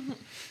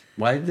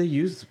 Why did they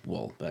use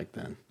wool back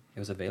then? It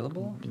was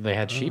available? They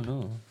had sheep.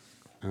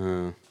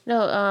 Oh.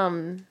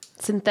 No,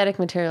 synthetic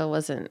material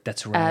wasn't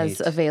That's as right.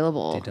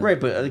 available. They don't- Right,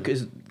 but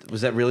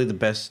was that really the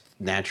best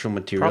natural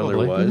material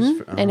Probably. there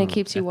was? And it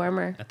keeps you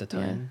warmer. At the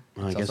time.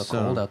 I It's guess also so.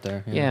 cold out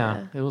there.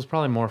 Yeah, it was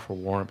probably more for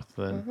warmth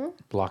than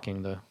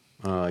blocking the.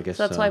 Oh, I guess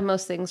So that's why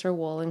most things are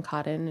wool and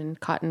cotton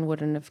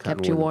wouldn't have Cotton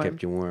kept you wool warm.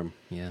 Kept you warm.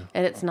 Yeah.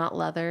 And it's not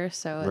leather,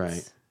 so it's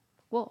Right.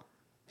 wool.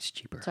 It's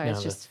cheaper. Sorry,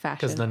 it's just fashion.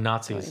 Because the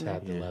Nazis going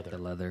had the there. leather. The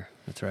leather.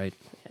 That's right.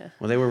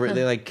 Well,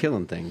 they like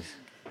killing things.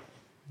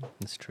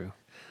 That's true.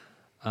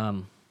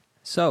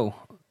 So,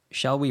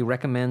 shall we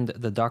recommend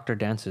the Doctor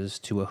Dances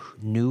to a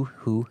new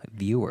Who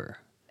viewer?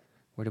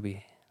 Where did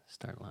we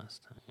start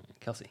last time?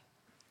 Kelsey.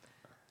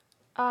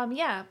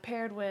 Yeah,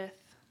 paired with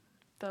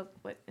the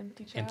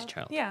Empty Child. Empty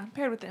Child. Yeah,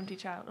 paired with the Empty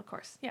Child, of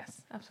course.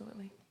 Yes,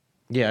 absolutely.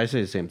 Yeah, I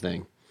say the same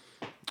thing.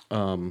 I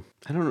don't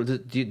know.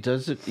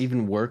 Does it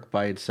even work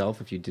by itself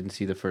if you didn't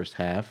see the first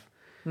half?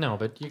 No,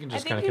 but you can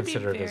just I kind think of you'd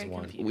be consider it as very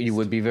one. confused. You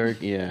would be very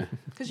Because Yeah,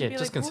 you'd be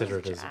just like, consider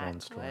 "Who's it as Jack?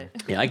 one story.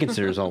 What?" Yeah, I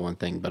consider it all one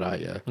thing, but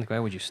Like, why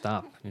would you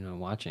stop,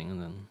 watching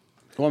and then...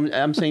 well,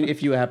 I'm saying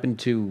if you happen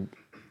to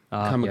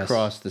come yes.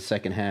 across the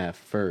second half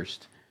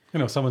first,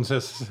 Someone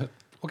says,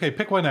 okay,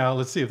 pick one out.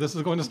 Let's see if this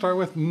is going to start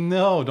with.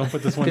 No, don't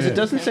put this one in. because it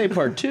doesn't say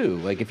part two.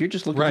 Like if you're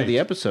just looking Right. at the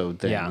episode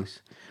things, Yeah.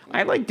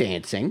 I like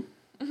dancing.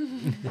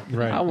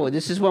 Right. Oh, well,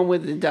 this is one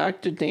with the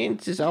Dr.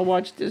 Dances. I'll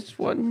watch this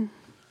one.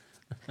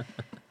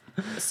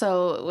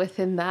 So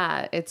within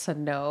that, it's a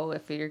no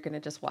if you're going to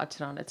just watch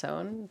it on its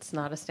own. It's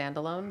not a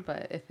standalone,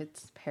 but if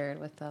it's paired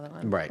with the other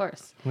one, Right. of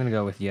course. I'm gonna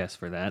go with yes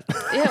for that.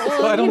 Yeah, well,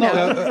 Well, I don't you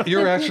know.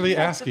 You're actually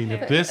asking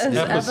if this This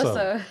episode,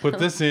 episode. put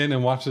this in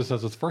and watch this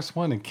as its first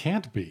one, and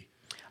can't be.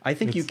 I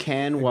think you It's-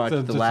 can watch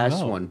it's the just last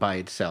no. one by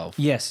itself.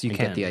 Yes, you and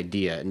can. get the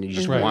idea, and you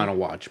just Right. want to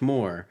watch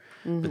more.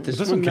 But This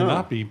one no.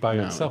 cannot be by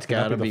No, itself. It's It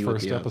cannot gotta be be the with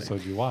first the other.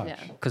 episode you watch.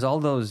 Yeah. Because all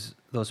those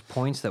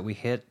points that we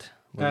hit,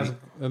 As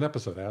an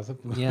episode,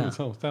 Yeah.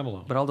 so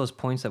standalone. but all those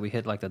points that we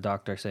hit, like the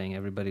doctor saying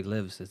everybody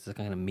lives, it's not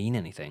gonna mean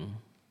anything,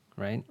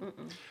 right?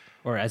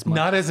 Or as much.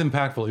 Not as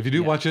impactful. If you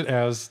do Yeah. watch it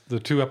as the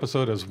 2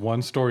 episode as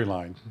one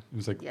storyline,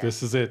 it's like Yes.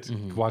 this is it.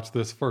 Watch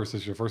this first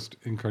as your first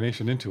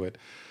incarnation into it.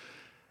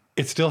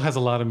 It still has a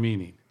lot of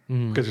meaning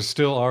because you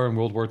still are in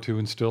World War II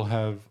and still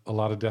have a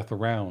lot of death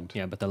around.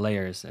 Yeah, but the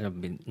layers it'll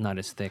be not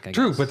as thick. I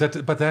True,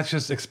 guess. but that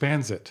just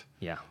expands it.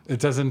 yeah, It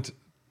doesn't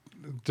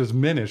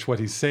diminish what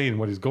he's saying,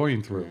 what he's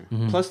going through.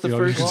 Plus the You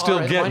know, you first. can still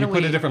alright, get. why You don't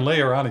put a we- different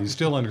layer on it. You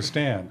still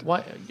understand.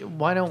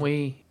 Why don't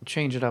we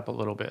change it up a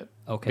little bit?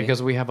 Okay.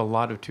 Because we have a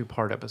lot of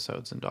 2-part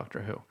episodes in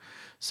Doctor Who.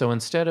 So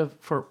instead of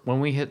for when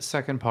we hit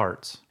second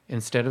parts,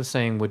 instead of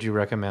saying would you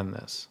recommend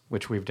this,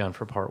 which we've done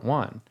for part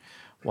 1,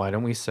 why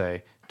don't we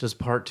say does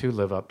part 2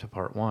 live up to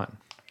part 1?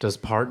 Does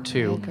part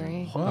 2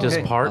 agree. does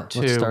Okay. part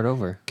 2 Let's start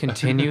over.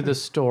 continue the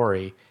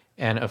story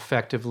and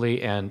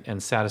effectively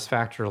and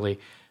satisfactorily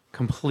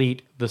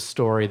complete the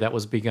story that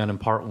was begun in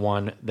part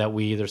 1 that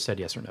we either said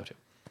yes or no to?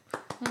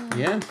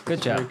 Yeah.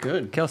 good job. Very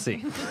good.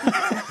 Kelsey.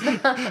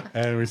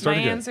 And we My start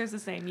again. answer is the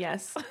same.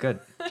 Yes. Good,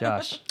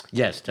 Josh,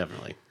 Yes,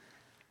 definitely.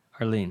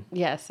 Arlene,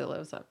 Yes, it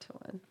lives up to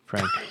one.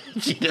 Frank,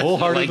 She doesn't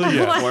Wholeheartedly like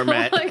yes. the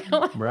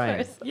format.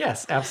 Brian.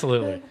 Yes,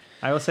 absolutely.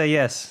 I will say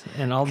yes,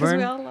 and Because we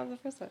Auburn. all love the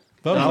first one.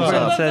 Thumbs Auburn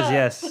up. says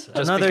yes. Just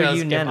Another because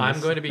unanimous. if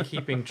I'm going to be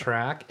keeping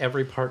track,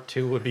 every part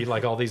 2 would be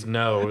like all these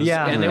no's.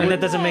 yeah, and and it that would,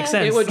 doesn't make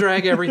sense. it would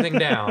drag everything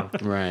down.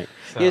 Right.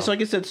 So- Yeah, so I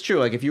guess that's true.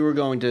 Like if you were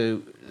going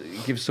to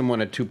give someone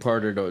a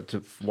 2-parter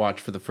to watch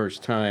for the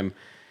first time,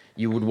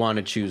 you would want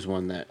to choose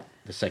one that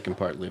the second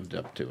part lived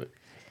up to it.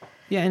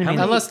 Yeah, and I mean,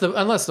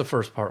 Unless the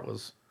first part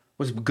was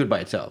Good by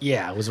itself.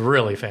 it was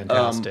really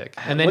fantastic,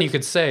 and then you what's-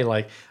 could say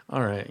like,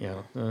 all right,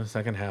 the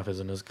second half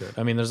isn't as good.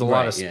 I mean, there's a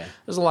lot Right, of yeah.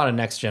 there's a lot of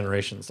next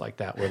generations like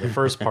that where the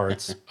first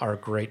parts are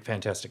great,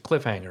 fantastic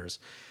cliffhangers,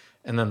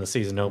 and then the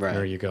season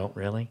opener Right. you go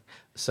really.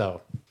 So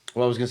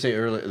Well, I was gonna say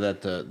earlier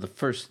that the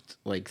first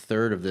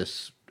third of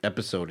this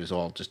episode is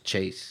all just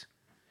chase.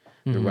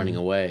 They're running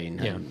away and,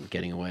 Yeah. and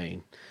getting away.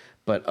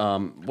 But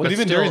But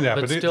even still- during that,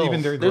 but but still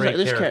even during great that,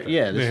 there's character.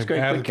 yeah, they there's have great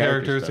added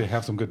characters. They stuff.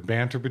 have some good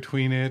banter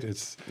between it.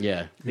 It's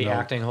Yeah. the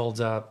acting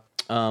holds up.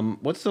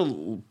 What's the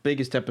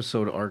biggest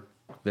episode arc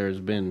there's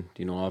been?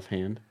 Do you know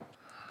offhand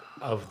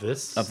Of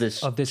this of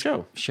this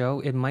show,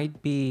 it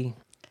might be.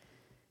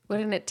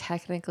 Wouldn't it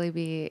technically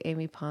be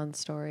Amy Pond's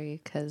story?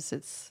 Because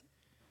it's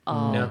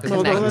all No, 'cause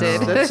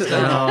connected.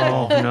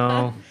 No,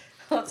 no.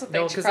 That's what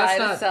No, they because try that's to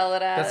not sell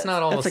it as. That's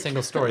not all That's a a-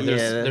 single story.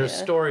 There's yeah, there's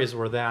yeah. stories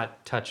where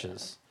that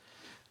touches.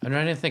 I'm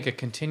trying to think a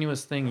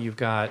continuous thing you've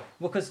got.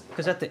 Well,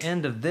 because at the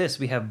end of this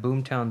we have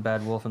Boomtown,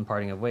 Bad Wolf, and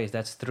Parting of Ways.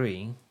 That's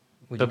 3.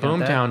 Would The you count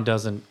that? Boomtown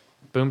doesn't.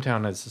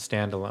 Boomtown is a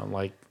standalone.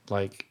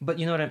 Like But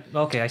you know what?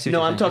 Okay, I see. What No,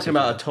 you're I'm saying. I talking see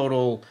about what a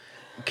total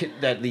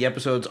that the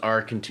episodes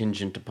are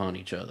contingent upon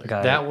each other.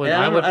 Got that it. would.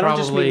 And I would I don't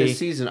just mean probably. this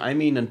season. I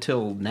mean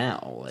until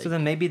now. Like, So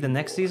then maybe the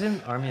next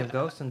season, Army of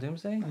Ghosts and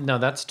Doomsday. No,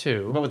 that's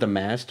 2. but with the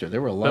Master,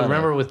 there were a lot. But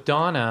remember, of, with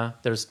Donna,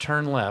 there's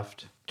Turn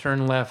Left.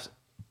 Turn Left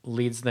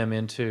leads them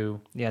into.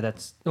 Yeah,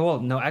 that's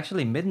no.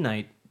 Actually,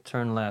 Midnight,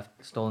 Turn Left,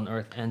 Stolen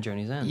Earth, and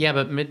Journey's End. Yeah,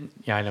 but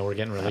Yeah, I know we're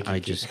getting really. I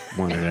geeky. just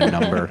wanted a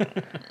number.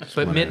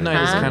 But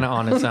Midnight is kind of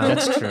on its own.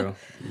 that's true.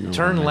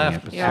 Turn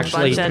Left You're a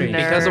actually bunch of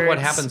because of what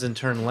nerds. happens in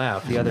Turn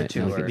Left. The other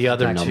two are The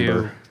other Number.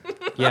 2.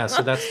 Yeah,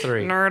 so that's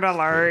 3. Nerd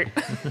alert.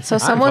 So I'm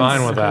someone's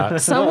fine with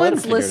that.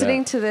 someone's figure it listening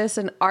out. to this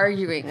and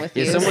arguing with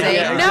Yeah, you, someone- saying,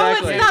 yeah, No,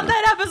 exactly. it's not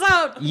that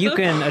episode. You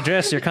can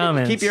address your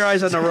comments. Keep your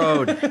eyes on the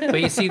road.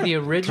 But you see, the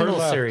original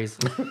left. series,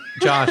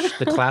 Josh,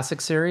 the classic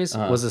series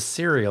was a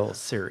serial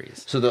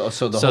series. So the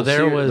So whole there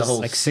series, was the whole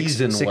like six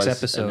season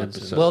episodes. was an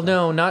episode. Well,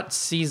 no, not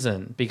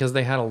season because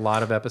they had a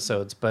lot of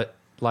episodes, but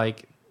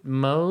like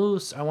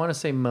most, I want to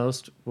say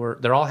most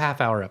they're all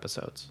half-hour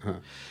episodes.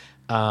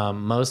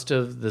 Most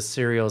of the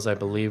serials, I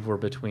believe, were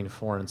between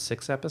 4 and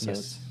 6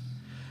 episodes.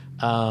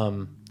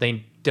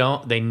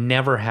 They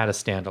never had a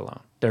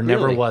standalone. There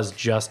never Really? was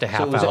just a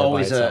half So it was hour by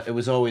always itself. it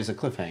was always a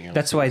cliffhanger.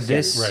 That's why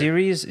this Right.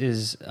 series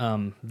is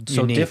so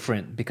Unique.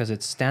 different because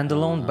it's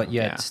standalone, but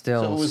yet yeah.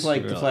 still. So it was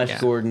like the serial. Flash Yeah.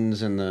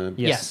 Gordons and the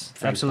Yes,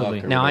 Frank absolutely.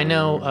 Buck or Now I whatever.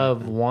 know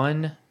of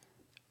one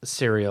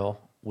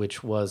serial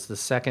which was the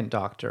Second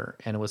Doctor,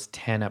 and it was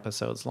 10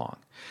 episodes long,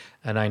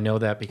 and I know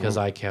that because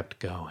I kept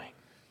going.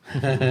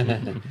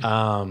 In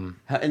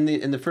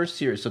the first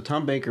series. So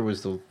Tom Baker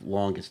was the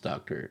longest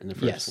Doctor in the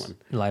first Yes. one.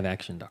 Live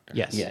action Doctor.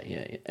 Yes. Yeah.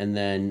 And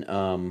then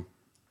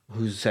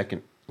who's the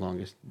second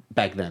longest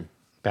back then?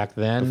 Back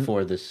then,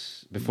 before the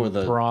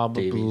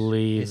probably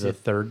Davies. the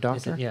third Is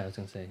Doctor. it, yeah, I was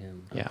gonna say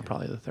him. Yeah,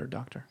 probably the third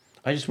Doctor.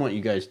 I just want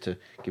you guys to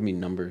give me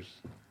numbers.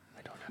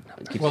 I don't have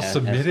numbers. Keep Well,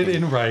 submit it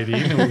asking. in writing,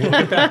 and we'll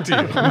get back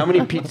to you. How many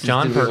pizzas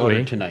John did we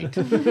order Pertwee.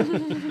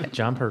 tonight?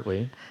 John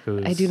Pertwee,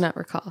 who's I do not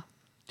recall.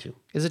 Two.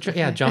 Is it?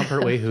 Yeah, John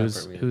Pertwee,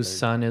 Pertwee, whose third.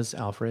 son is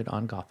Alfred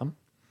on Gotham.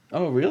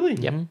 Oh, really?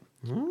 Yep.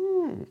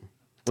 Oh.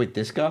 Wait,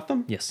 this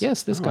Gotham? Yes.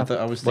 Yes, this Oh, I Gotham.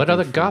 thought I was What thinking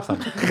other from- Gotham?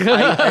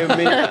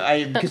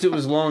 Because it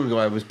was long ago,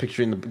 I was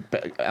picturing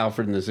the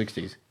Alfred in the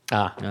 60s.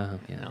 Ah, Yeah.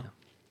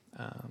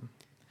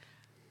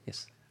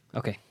 Yes.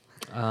 Okay.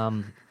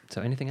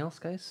 So anything else,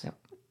 guys? Yep.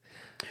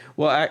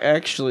 Well, I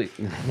actually,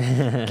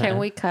 Can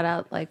we cut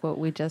out like what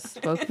we just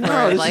spoke for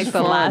this like is the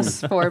fun.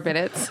 last 4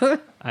 minutes?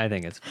 I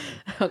think it's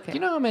Okay. you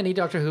know how many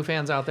Doctor Who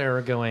fans out there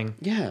are going?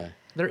 yeah.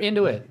 They're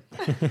into it.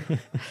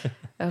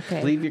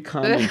 Okay. Leave your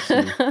comments.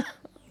 and-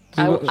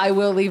 I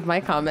will leave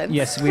my comments.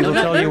 Yes, we will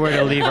tell you where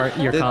to leave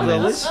your the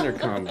comments. listener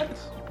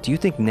comments. Do you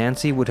think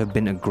Nancy would have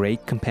been a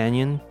great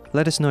companion?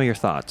 Let us know your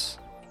thoughts.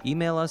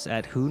 Email us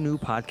at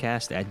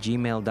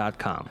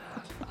whoknewpodcast@gmail.com.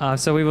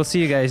 So we will see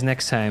you guys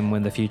next time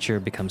when the future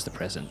becomes the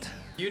present.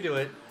 You do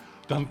it,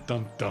 Dun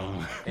dun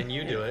dun. and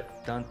you do it,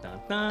 Dun, dun,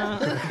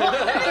 dun.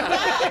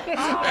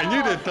 And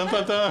you did dun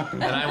dun dun.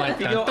 and I went.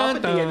 If you go up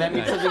at the end, that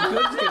means something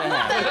good's going to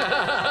happen.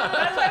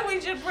 That's why we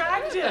should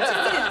practice.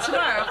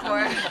 Tomorrow for.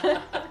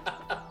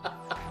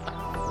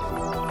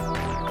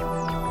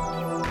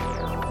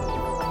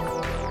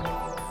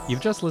 You've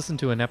just listened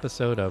to an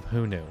episode of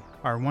Who Knew.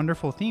 Our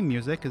wonderful theme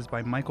music is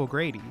by Michael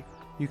Grady.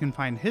 You can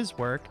find his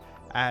work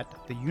at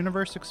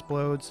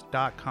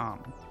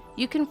theuniverseexplodes.com.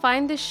 You can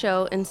find this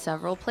show in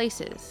several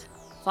places.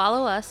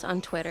 Follow us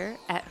on Twitter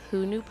at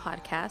Who Knew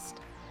Podcast.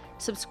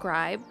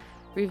 Subscribe,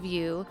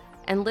 review,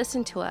 and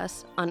listen to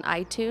us on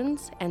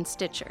iTunes and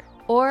Stitcher.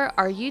 Or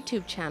our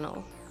YouTube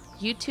channel,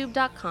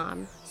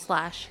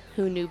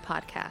 youtube.com/Who Knew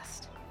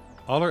Podcast.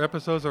 All our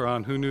episodes are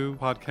on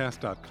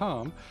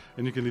whoknewpodcast.com,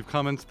 and you can leave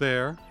comments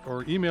there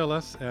or email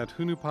us at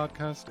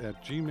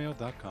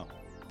whoknewpodcast@gmail.com.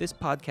 This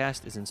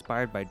podcast is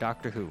inspired by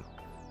Doctor Who,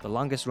 the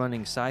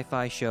longest-running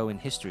sci-fi show in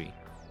history,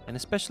 and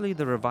especially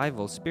the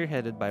revival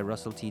spearheaded by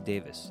Russell T.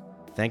 Davis.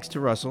 Thanks to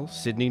Russell,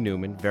 Sidney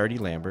Newman, Verity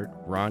Lambert,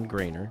 Ron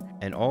Grainer,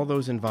 and all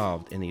those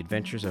involved in the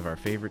adventures of our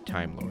favorite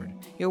Time Lord.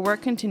 Your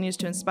work continues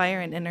to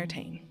inspire and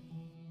entertain.